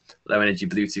powered, low energy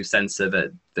Bluetooth sensor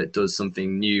that does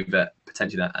something new that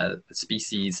potentially a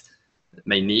species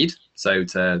may need. So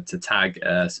to tag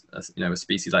a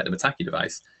species like the Mataki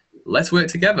device, let's work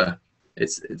together.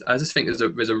 I just think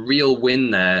there's a real win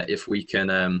there if we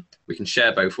can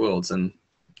share both worlds, and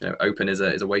open is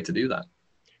a way to do that.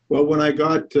 Well, when I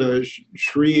got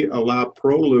Sri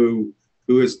Alaprolu,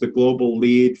 who is the global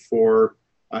lead for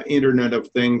Internet of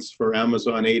Things for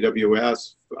Amazon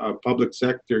AWS public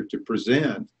sector, to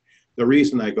present, the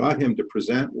reason I got him to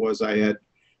present was I had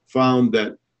found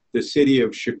that the city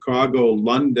of Chicago,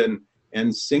 London,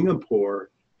 and Singapore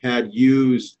had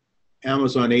used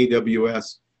Amazon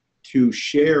AWS to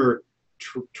share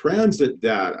transit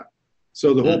data.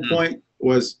 So the whole point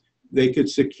was they could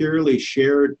securely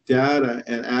share data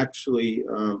and actually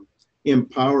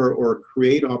empower or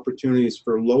create opportunities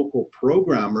for local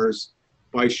programmers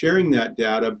by sharing that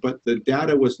data, but the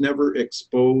data was never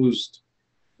exposed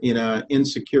in an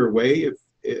insecure way.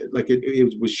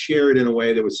 It was shared in a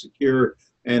way that was secure,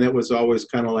 and it was always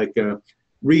kind of like a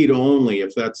read only,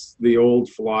 if that's the old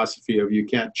philosophy of you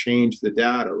can't change the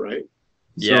data, right?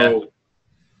 Yeah. So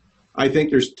I think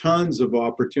there's tons of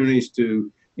opportunities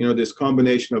to, this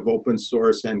combination of open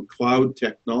source and cloud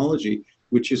technology,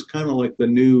 which is kind of like the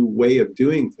new way of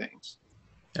doing things.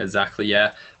 Exactly,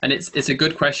 yeah. And it's a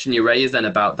good question you raised then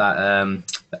about that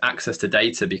the access to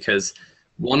data, because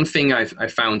one thing I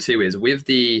found too is with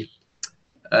the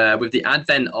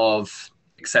advent of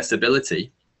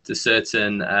accessibility to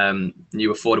certain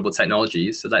new affordable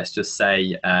technologies. So let's just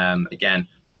say, again,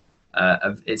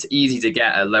 it's easy to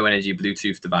get a low energy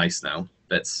Bluetooth device now.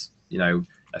 That's,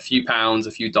 a few pounds,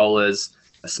 a few dollars,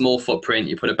 a small footprint,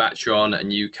 you put a battery on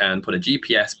and you can put a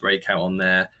GPS breakout on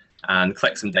there and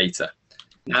collect some data.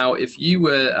 Now, if you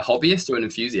were a hobbyist or an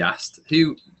enthusiast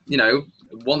who,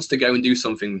 wants to go and do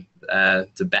something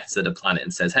to better the planet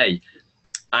and says, hey,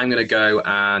 I'm going to go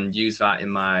and use that in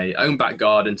my own back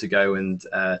garden to go and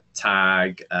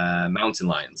tag mountain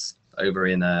lions over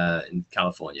in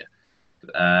California.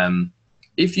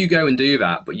 If you go and do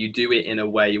that, but you do it in a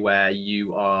way where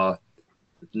you are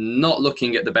not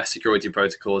looking at the best security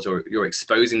protocols, or you're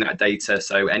exposing that data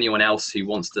so anyone else who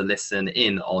wants to listen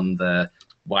in on the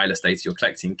wireless data you're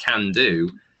collecting can do,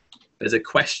 there's a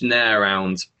question there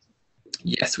around,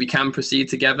 yes, we can proceed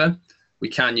together. We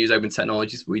can use open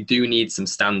technologies, but we do need some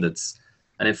standards.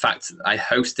 And in fact, I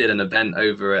hosted an event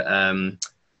over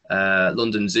at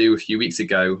London Zoo a few weeks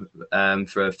ago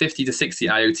for 50 to 60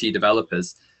 IoT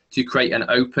developers to create an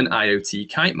open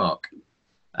IoT kite mark.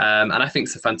 And I think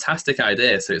it's a fantastic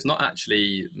idea. So it's not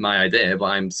actually my idea, but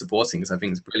I'm supporting because I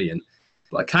think it's brilliant.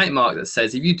 But a kite mark that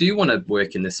says, if you do want to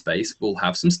work in this space, we'll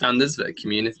have some standards that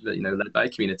are led by a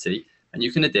community, and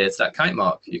you can adhere to that kite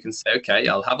mark. You can say, okay,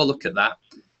 I'll have a look at that.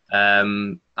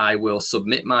 I will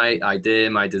submit my idea,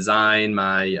 my design,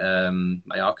 my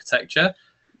architecture,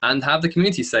 and have the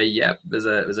community say, yeah, there's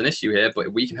an issue here,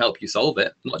 but we can help you solve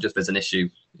it. Not just there's an issue,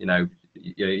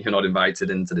 you're not invited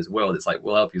into this world. It's like,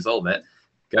 we'll help you solve it.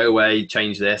 Go away,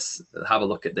 change this, have a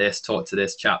look at this, talk to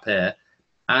this chap here.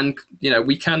 And,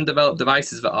 we can develop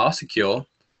devices that are secure,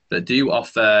 that do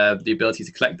offer the ability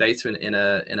to collect data in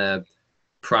a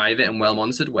private and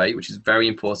well-monitored way, which is very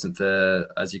important for,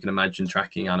 as you can imagine,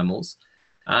 tracking animals.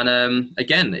 And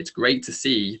again, it's great to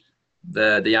see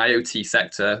the IoT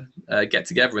sector get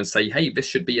together and say, hey, this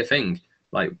should be a thing.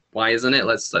 Like, why isn't it?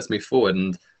 Let's move forward.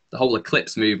 And the whole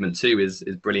Eclipse movement too is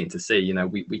brilliant to see.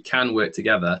 We can work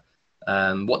together.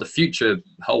 What the future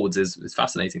holds is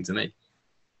fascinating to me.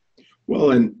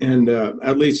 Well, and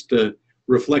at least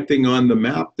reflecting on the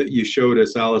map that you showed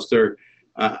us, Alasdair,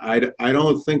 I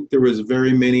don't think there was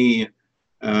very many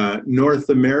North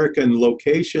American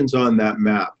locations on that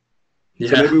map. Yeah.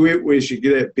 So maybe we should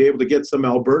be able to get some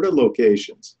Alberta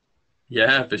locations.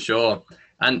 Yeah, for sure.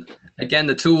 And again,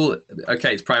 the tool,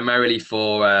 okay, it's primarily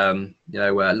for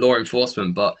law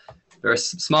enforcement, but there are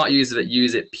smart users that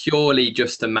use it purely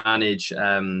just to manage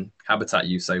habitat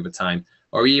use over time,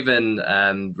 or even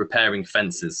repairing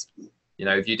fences.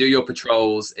 If you do your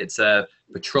patrols, it's a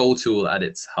patrol tool at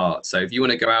its heart. So if you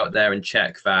want to go out there and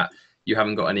check that you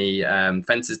haven't got any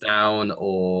fences down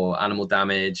or animal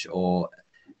damage or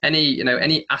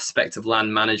any aspect of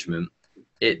land management,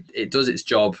 it does its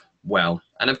job well.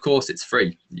 And of course, it's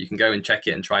free. You can go and check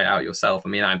it and try it out yourself. I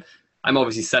mean, I'm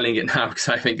obviously selling it now because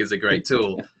I think it's a great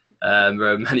tool.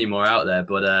 There are many more out there,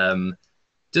 but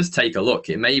just take a look.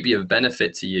 It may be of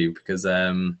benefit to you because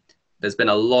there's been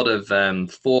a lot of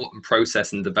thought and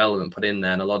process and development put in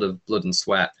there, and a lot of blood and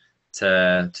sweat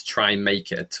to try and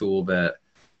make it a tool that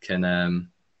can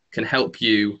help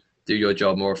you do your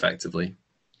job more effectively.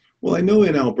 Well, I know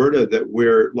in Alberta that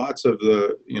where lots of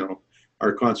the,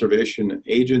 our conservation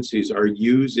agencies are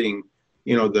using,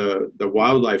 the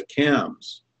wildlife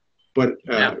cams. But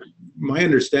my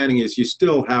understanding is you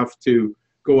still have to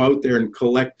go out there and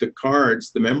collect the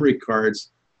cards, the memory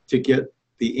cards, to get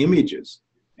the images.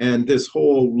 And this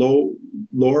whole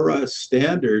LoRa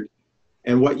standard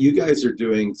and what you guys are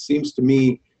doing seems to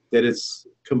me that it's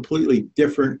completely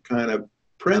different kind of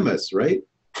premise, right?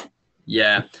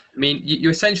 Yeah, I mean, you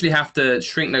essentially have to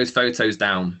shrink those photos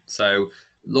down. So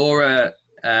LoRa,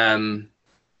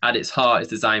 at its heart, is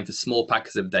designed for small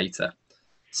packets of data.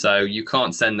 So you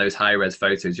can't send those high-res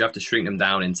photos. You have to shrink them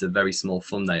down into very small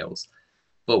thumbnails.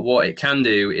 But what it can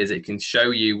do is it can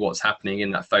show you what's happening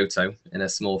in that photo in a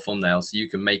small thumbnail, so you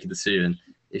can make a decision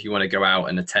if you want to go out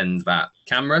and attend that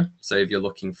camera. So if you're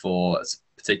looking for a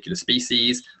particular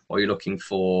species, or you're looking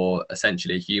for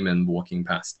essentially a human walking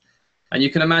past. And you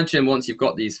can imagine once you've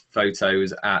got these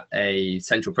photos at a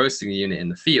central processing unit in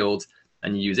the field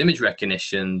and you use image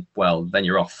recognition, well, then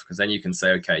you're off, because then you can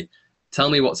say, okay, tell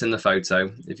me what's in the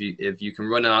photo. If you can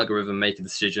run an algorithm, make a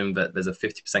decision that there's a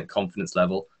 50% confidence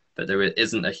level that there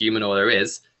isn't a human, or there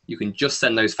is, you can just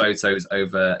send those photos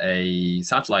over a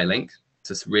satellite link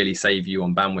to really save you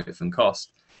on bandwidth and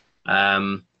cost,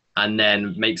 and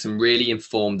then make some really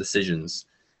informed decisions.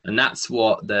 And that's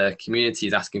what the community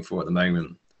is asking for at the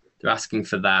moment. They're asking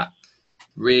for that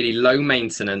really low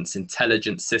maintenance,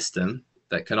 intelligent system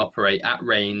that can operate at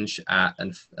range at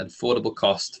an affordable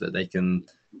cost, that they can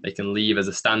leave as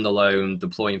a standalone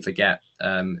deploy and forget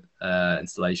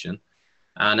installation.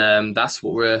 And that's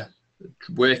what we're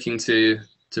working to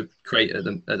create at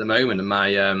the moment. And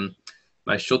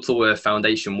my Shuttleworth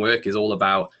Foundation work is all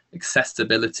about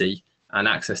accessibility and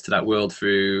access to that world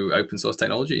through open source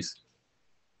technologies.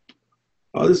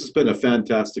 Oh, this has been a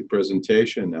fantastic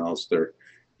presentation, Alasdair.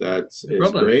 That's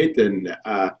great. And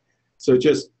so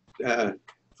just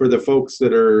for the folks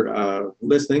that are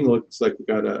listening, looks like we've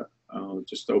got to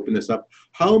just open this up.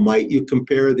 How might you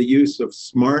compare the use of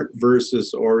SMART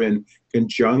versus or in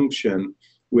conjunction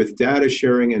with data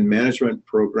sharing and management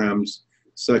programs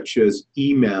such as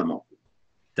eMammal?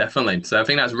 Definitely. So I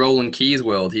think that's Roland Key's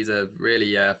world. He's a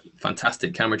really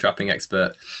fantastic camera trapping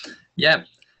expert. Yeah,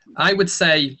 I would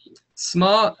say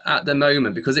SMART at the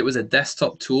moment, because it was a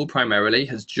desktop tool primarily,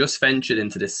 has just ventured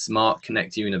into this Smart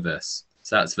Connect universe.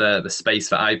 So that's the space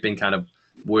that I've been kind of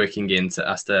working into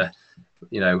as to,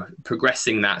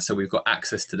 progressing that so we've got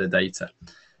access to the data.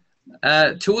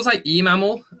 Tools like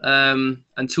eMammal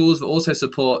and tools that also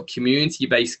support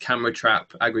community-based camera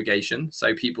trap aggregation,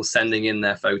 so people sending in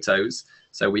their photos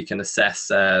so we can assess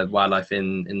wildlife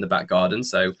in the back garden.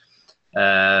 So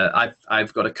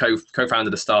I've got a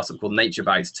co-founded a startup called Nature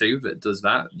Bites too that does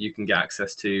that. You can get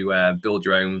access to build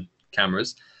your own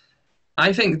cameras.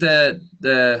 I think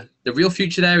the real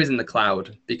future there is in the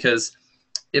cloud, because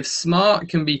if SMART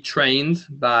can be trained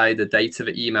by the data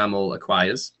that eMammal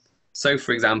acquires, so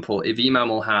for example, if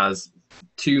eMammal has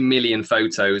 2 million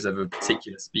photos of a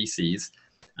particular species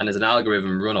and there's an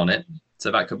algorithm run on it,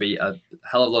 so that could be a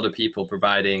hell of a lot of people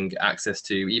providing access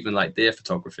to even like deer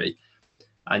photography,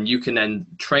 and you can then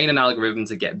train an algorithm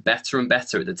to get better and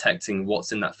better at detecting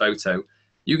what's in that photo.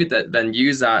 You could then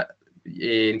use that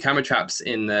in camera traps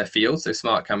in the field, so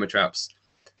smart camera traps,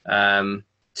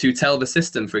 to tell the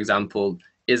system, for example,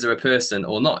 is there a person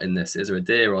or not in this? Is there a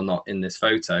deer or not in this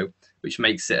photo? Which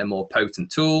makes it a more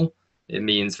potent tool. It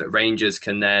means that rangers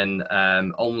can then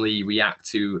only react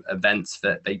to events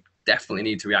that they definitely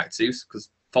need to react to,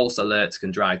 because false alerts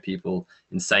can drive people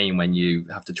insane when you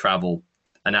have to travel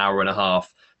an hour and a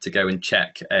half to go and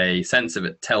check a sensor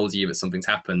that tells you that something's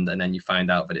happened, and then you find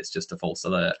out that it's just a false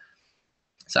alert.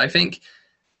 So I think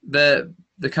the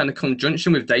kind of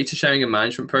conjunction with data sharing and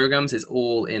management programs is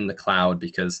all in the cloud,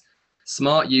 because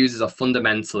smart users are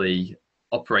fundamentally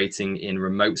operating in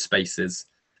remote spaces,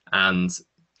 and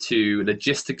to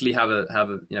logistically have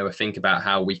a think about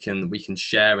how we can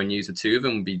share and use the two of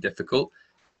them would be difficult.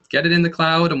 Get it in the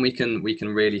cloud, and we can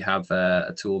really have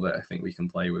a tool that I think we can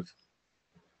play with.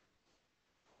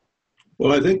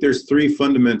 Well, I think there's three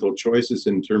fundamental choices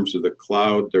in terms of the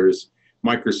cloud. There's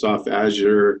Microsoft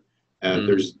Azure,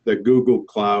 there's the Google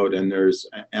Cloud, and there's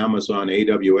Amazon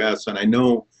AWS. And I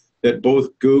know that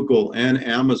both Google and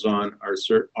Amazon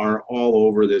are all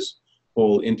over this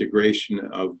whole integration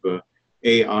of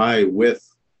AI with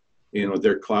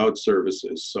their cloud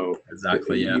services. So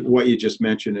exactly, yeah. What you just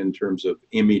mentioned in terms of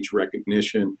image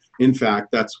recognition, in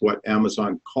fact, that's what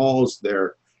Amazon calls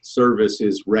their service,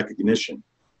 is recognition.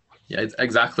 Yeah,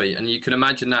 exactly. And you can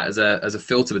imagine that as a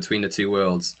filter between the two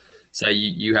worlds. So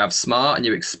you have smart, and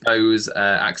you expose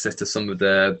access to some of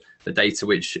the data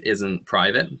which isn't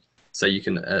private. so you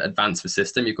can advance the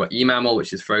system. You've got Email,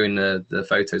 which is throwing the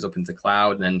photos up into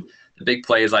cloud, and then the big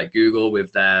players like Google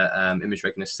with their image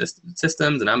recognition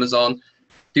systems, and Amazon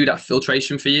do that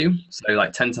filtration for you. So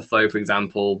like TensorFlow, for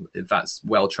example, if that's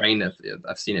well trained,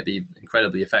 I've seen it be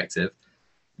incredibly effective.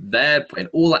 They're putting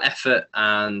all that effort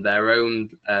and their own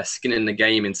skin in the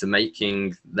game into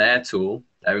making their tool,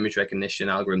 their image recognition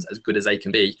algorithms, as good as they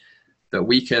can be, that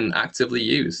we can actively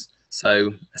use.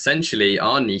 So essentially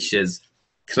our niche is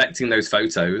collecting those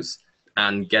photos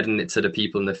and getting it to the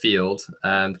people in the field,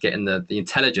 getting the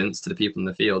intelligence to the people in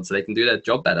the field so they can do their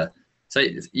job better. So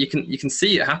you can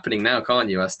see it happening now, can't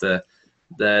you, as the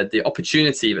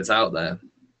opportunity that's out there.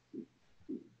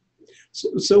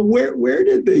 So where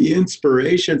did the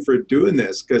inspiration for doing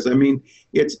this? Because I mean,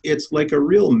 it's like a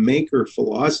real maker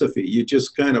philosophy. You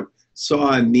just kind of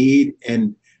saw a need,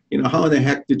 and you know, how in the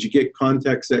heck did you get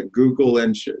contacts at Google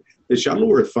and the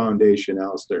Shuttleworth Foundation,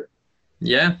 Alasdair?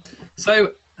 Yeah.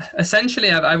 So essentially,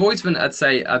 I've always been,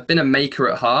 I've been a maker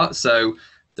at heart. So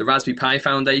the Raspberry Pi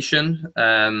Foundation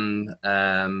and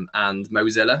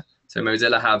Mozilla. So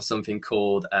Mozilla have something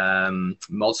called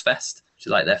MozFest, which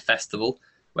is like their festival,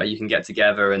 where you can get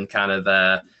together and kind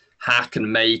of hack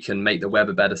and make the web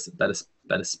a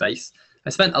better space. I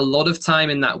spent a lot of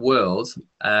time in that world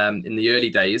in the early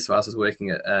days whilst I was working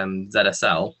at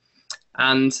ZSL,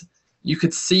 and you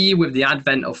could see with the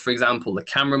advent of, for example, the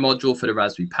camera module for the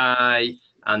Raspberry Pi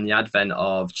and the advent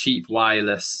of cheap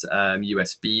wireless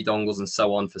USB dongles and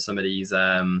so on for some of these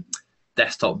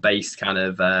desktop-based kind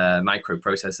of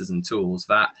microprocessors and tools,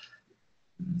 that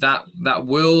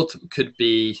world could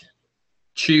be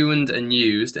tuned and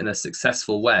used in a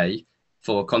successful way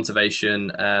for conservation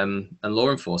and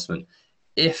law enforcement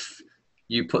if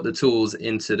you put the tools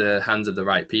into the hands of the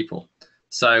right people.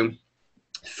 So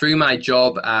through my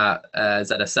job at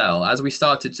ZSL, as we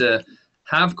started to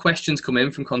have questions come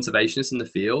in from conservationists in the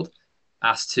field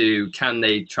as to can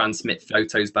they transmit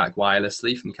photos back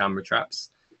wirelessly from camera traps?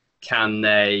 Can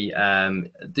they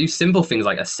do simple things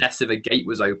like assess if a gate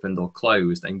was opened or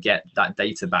closed and get that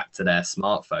data back to their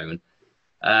smartphone?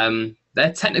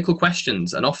 They're technical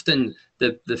questions, and often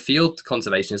the field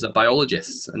conservationists are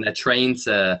biologists, and they're trained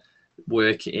to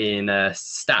work in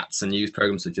stats and use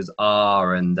programs such as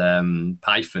R and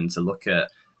Python to look at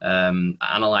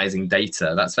analyzing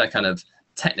data. That's their kind of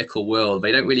technical world.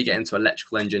 They don't really get into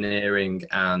electrical engineering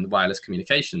and wireless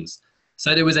communications.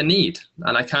 So there was a need,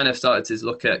 and I kind of started to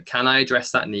look at, can I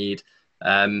address that need?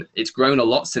 It's grown a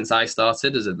lot since I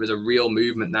started. There's a real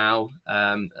movement now,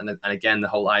 and again, the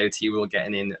whole IoT world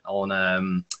getting in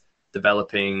on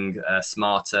developing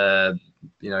smarter,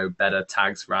 better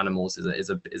tags for animals is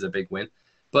a big win.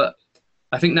 But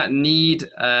I think that need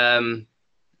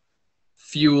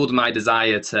fueled my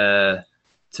desire to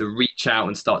reach out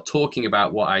and start talking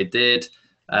about what I did.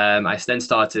 I then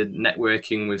started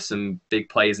networking with some big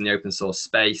players in the open source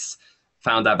space.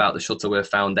 Found out about the Shuttleworth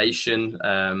Foundation.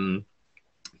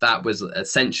 That was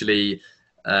essentially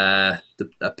a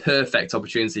perfect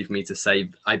opportunity for me to say,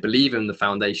 I believe in the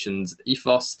foundation's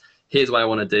ethos. Here's what I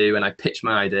want to do. And I pitched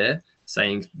my idea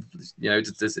saying,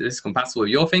 is this compatible with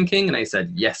your thinking? And they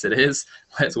said, yes, it is.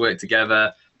 Let's work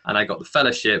together. And I got the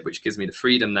fellowship, which gives me the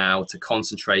freedom now to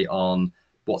concentrate on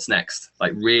what's next,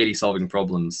 like really solving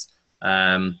problems.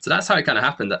 So that's how it kind of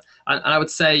happened. And I would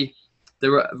say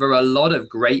there are a lot of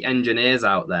great engineers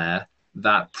out there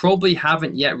that probably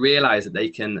haven't yet realized that they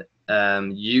can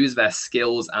use their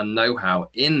skills and know-how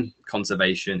in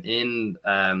conservation, in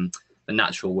the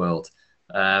natural world.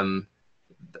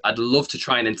 I'd love to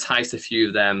try and entice a few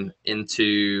of them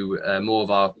into more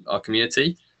of our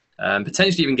community,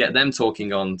 potentially even get them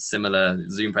talking on similar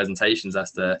Zoom presentations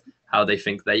as to how they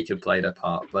think they could play their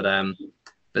part. But I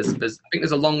think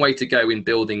there's a long way to go in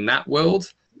building that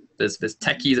world. There's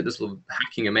techies that are sort of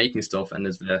hacking and making stuff, and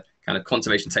there's the kind of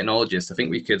conservation technologists. I think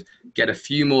we could get a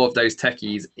few more of those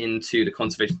techies into the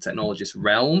conservation technologist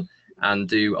realm and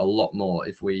do a lot more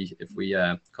if we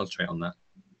concentrate on that.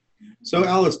 So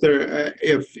Alasdair,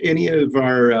 if any of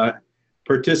our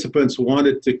participants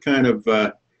wanted to kind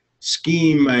of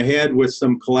scheme ahead with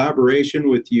some collaboration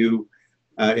with you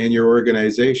in your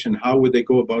organization, how would they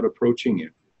go about approaching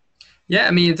you? Yeah,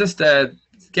 I mean, just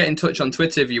get in touch on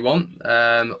Twitter if you want,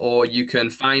 or you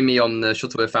can find me on the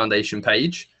Shuttleworth Foundation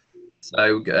page.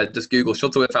 So just Google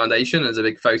Shuttleworth Foundation. There's a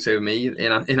big photo of me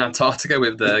in Antarctica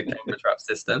with the camera trap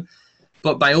system.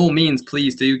 But by all means,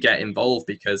 please do get involved,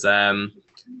 because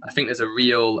I think there's a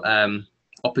real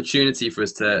opportunity for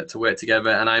us to work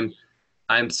together. And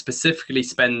I'm specifically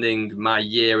spending my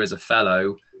year as a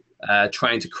fellow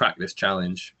trying to crack this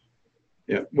challenge.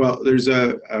 Yeah, well, there's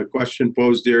a question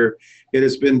posed here. It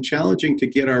has been challenging to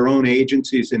get our own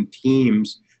agencies and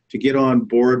teams to get on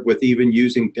board with even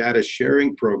using data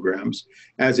sharing programs,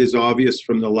 as is obvious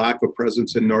from the lack of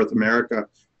presence in North America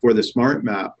for the Smart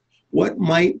Map. What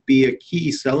might be a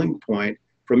key selling point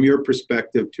from your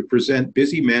perspective to present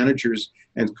busy managers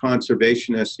and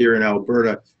conservationists here in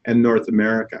Alberta and North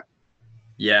America?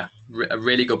 Yeah, a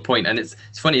really good point. And it's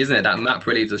funny, isn't it? That map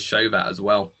really does show that as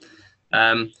well.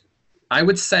 I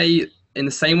would say in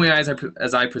the same way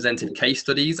as I presented case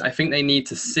studies, I think they need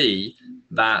to see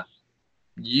that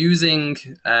using,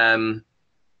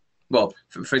 well,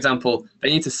 for example, they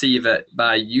need to see that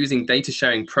by using data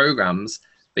sharing programs,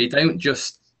 they don't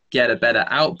just get a better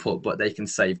output, but they can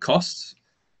save costs.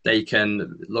 They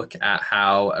can look at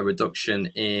how a reduction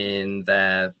in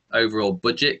their overall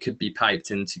budget could be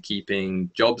piped into keeping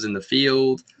jobs in the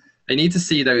field. They need to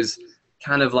see those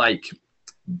kind of like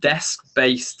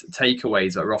desk-based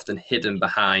takeaways that are often hidden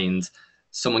behind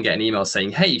someone getting an email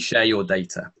saying, hey, share your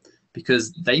data, because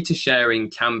data sharing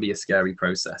can be a scary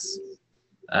process.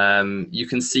 You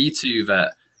can see too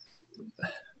that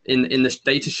in the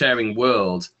data sharing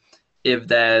world, if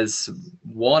there's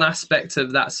one aspect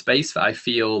of that space that I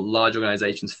feel large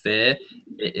organizations fear,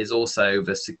 it is also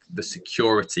the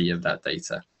security of that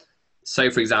data.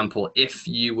 So for example, if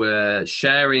you were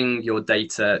sharing your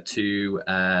data to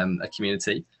a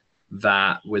community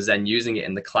that was then using it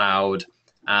in the cloud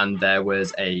and there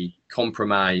was a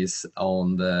compromise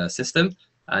on the system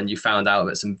and you found out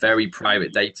that some very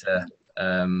private data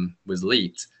was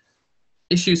leaked,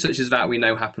 issues such as that we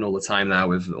know happen all the time now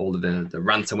with all of the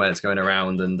ransomware that's going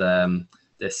around and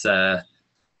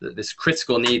this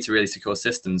critical need to really secure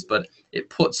systems. But it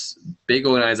puts big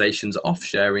organizations off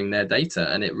sharing their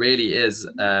data, and it really is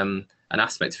an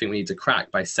aspect I think we need to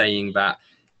crack by saying that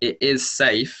it is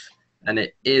safe and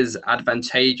it is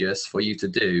advantageous for you to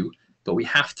do, but we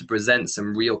have to present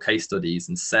some real case studies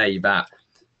and say that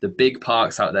the big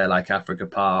parks out there like Africa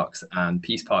Parks and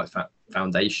Peace Parks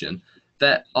Foundation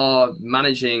that are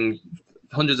managing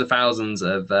hundreds of thousands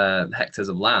of hectares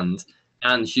of land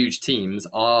and huge teams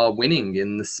are winning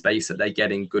in the space that they're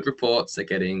getting good reports, they're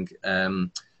getting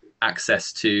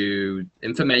access to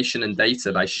information and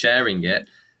data by sharing it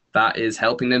that is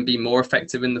helping them be more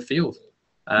effective in the field.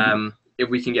 If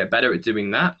we can get better at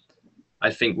doing that, I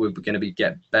think we're going to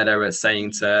get better at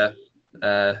saying to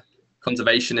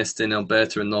conservationists in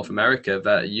Alberta and North America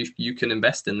that you can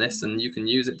invest in this and you can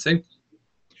use it too.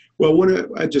 Well,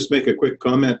 I just make a quick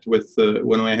comment with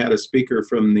when I had a speaker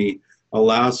from the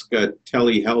Alaska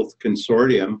Telehealth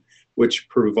Consortium, which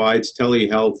provides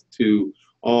telehealth to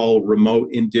all remote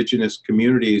indigenous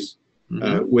communities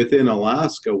within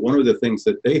Alaska. One of the things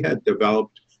that they had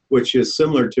developed, which is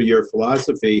similar to your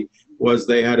philosophy, was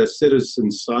they had a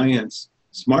citizen science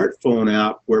smartphone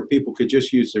app where people could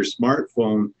just use their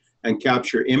smartphone and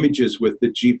capture images with the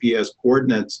GPS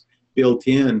coordinates built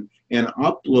in and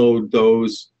upload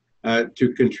those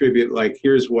to contribute, like,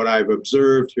 here's what I've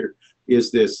observed, here,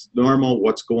 is this normal,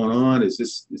 what's going on, is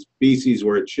this species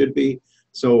where it should be?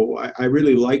 So I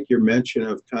really like your mention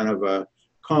of kind of a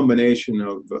combination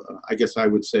of, I guess I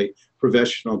would say,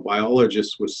 professional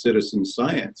biologists with citizen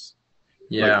science.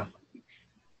 Yeah.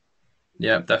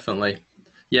 Yeah, definitely.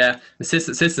 Yeah, the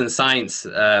citizen science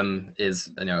is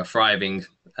a thriving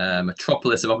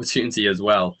metropolis of opportunity as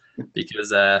well,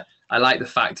 because I like the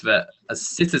fact that as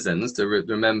citizens, to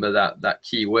remember that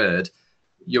key word,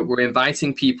 we're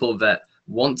inviting people that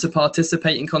want to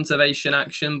participate in conservation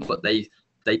action, but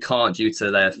they can't due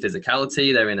to their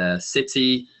physicality. They're in a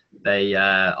city, they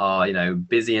are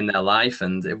busy in their life,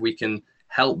 and if we can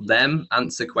help them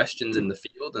answer questions in the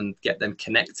field and get them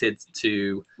connected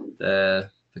to the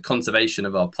conservation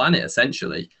of our planet,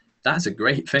 essentially, that's a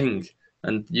great thing.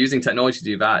 And using technology to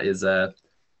do that is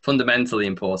fundamentally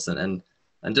important.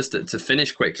 And just to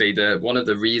finish quickly, one of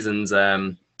the reasons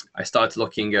I started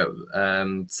looking at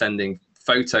sending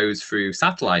photos through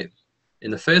satellite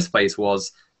in the first place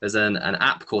was there's an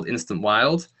app called Instant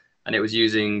Wild, and it was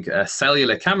using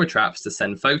cellular camera traps to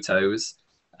send photos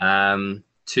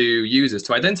to users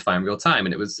to identify in real time.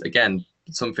 And it was, again,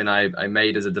 something I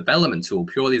made as a development tool,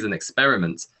 purely as an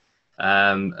experiment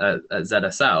at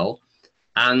ZSL.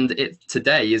 And it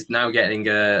today is now getting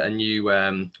a new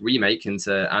remake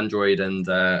into Android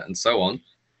and so on,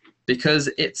 because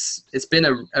it's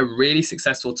been a really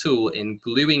successful tool in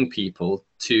gluing people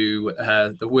to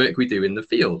the work we do in the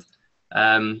field.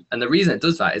 And the reason it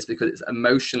does that is because it's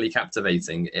emotionally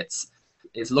captivating.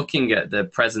 It's looking at the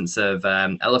presence of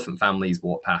elephant families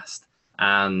walk past,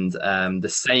 and the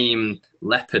same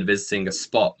leopard visiting a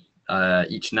spot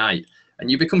each night. And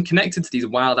you become connected to these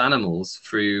wild animals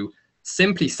through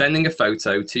simply sending a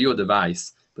photo to your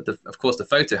device. But of course, the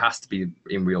photo has to be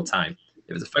in real time.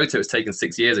 If it's a photo that was taken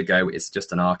 6 years ago, it's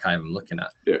just an archive I'm looking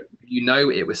at. Yeah. You know,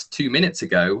 it was 2 minutes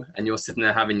ago, and you're sitting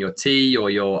there having your tea, or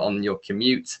you're on your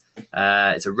commute.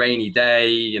 It's a rainy day.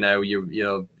 You know,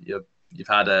 you've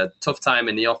had a tough time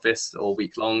in the office all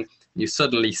week long. You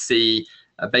suddenly see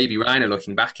a baby rhino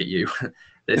looking back at you.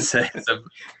 It's a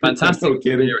fantastic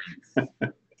experience.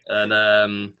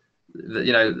 And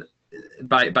you know,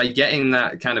 by getting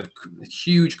that kind of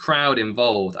huge crowd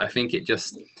involved, I think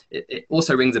it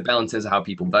also rings a bell in terms of how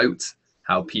people vote,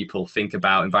 how people think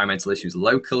about environmental issues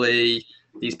locally.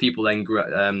 These people then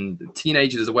grow,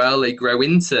 teenagers as well, they grow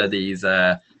into these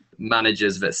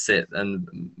managers that sit and,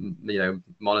 you know,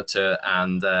 monitor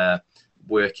and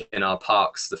work in our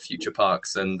parks, the future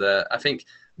parks. And I think,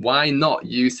 why not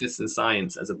use citizen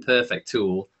science as a perfect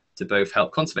tool to both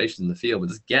help conservation in the field, but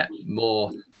just get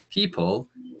more people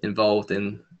involved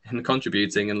in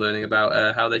contributing and learning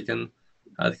about how they can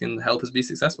help us be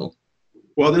successful.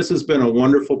 Well, this has been a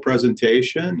wonderful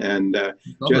presentation, and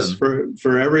just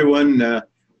for everyone,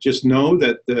 just know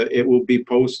that it will be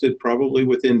posted probably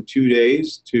within 2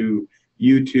 days to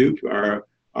YouTube,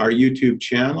 our YouTube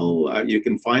channel. You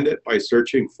can find it by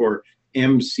searching for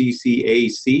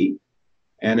MCCAC.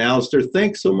 And Alasdair,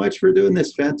 thanks so much for doing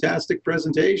this fantastic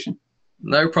presentation.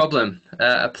 No problem.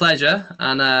 A pleasure.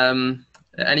 And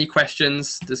any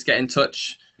questions, just get in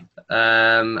touch.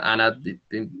 And I'd be,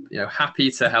 you know,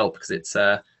 happy to help, because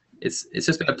it's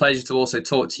just been a pleasure to also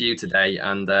talk to you today,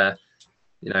 and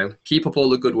you know, keep up all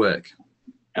the good work.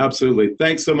 Absolutely.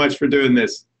 Thanks so much for doing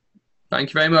this. Thank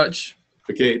you very much.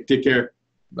 Okay, take care.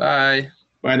 Bye.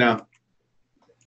 Bye now.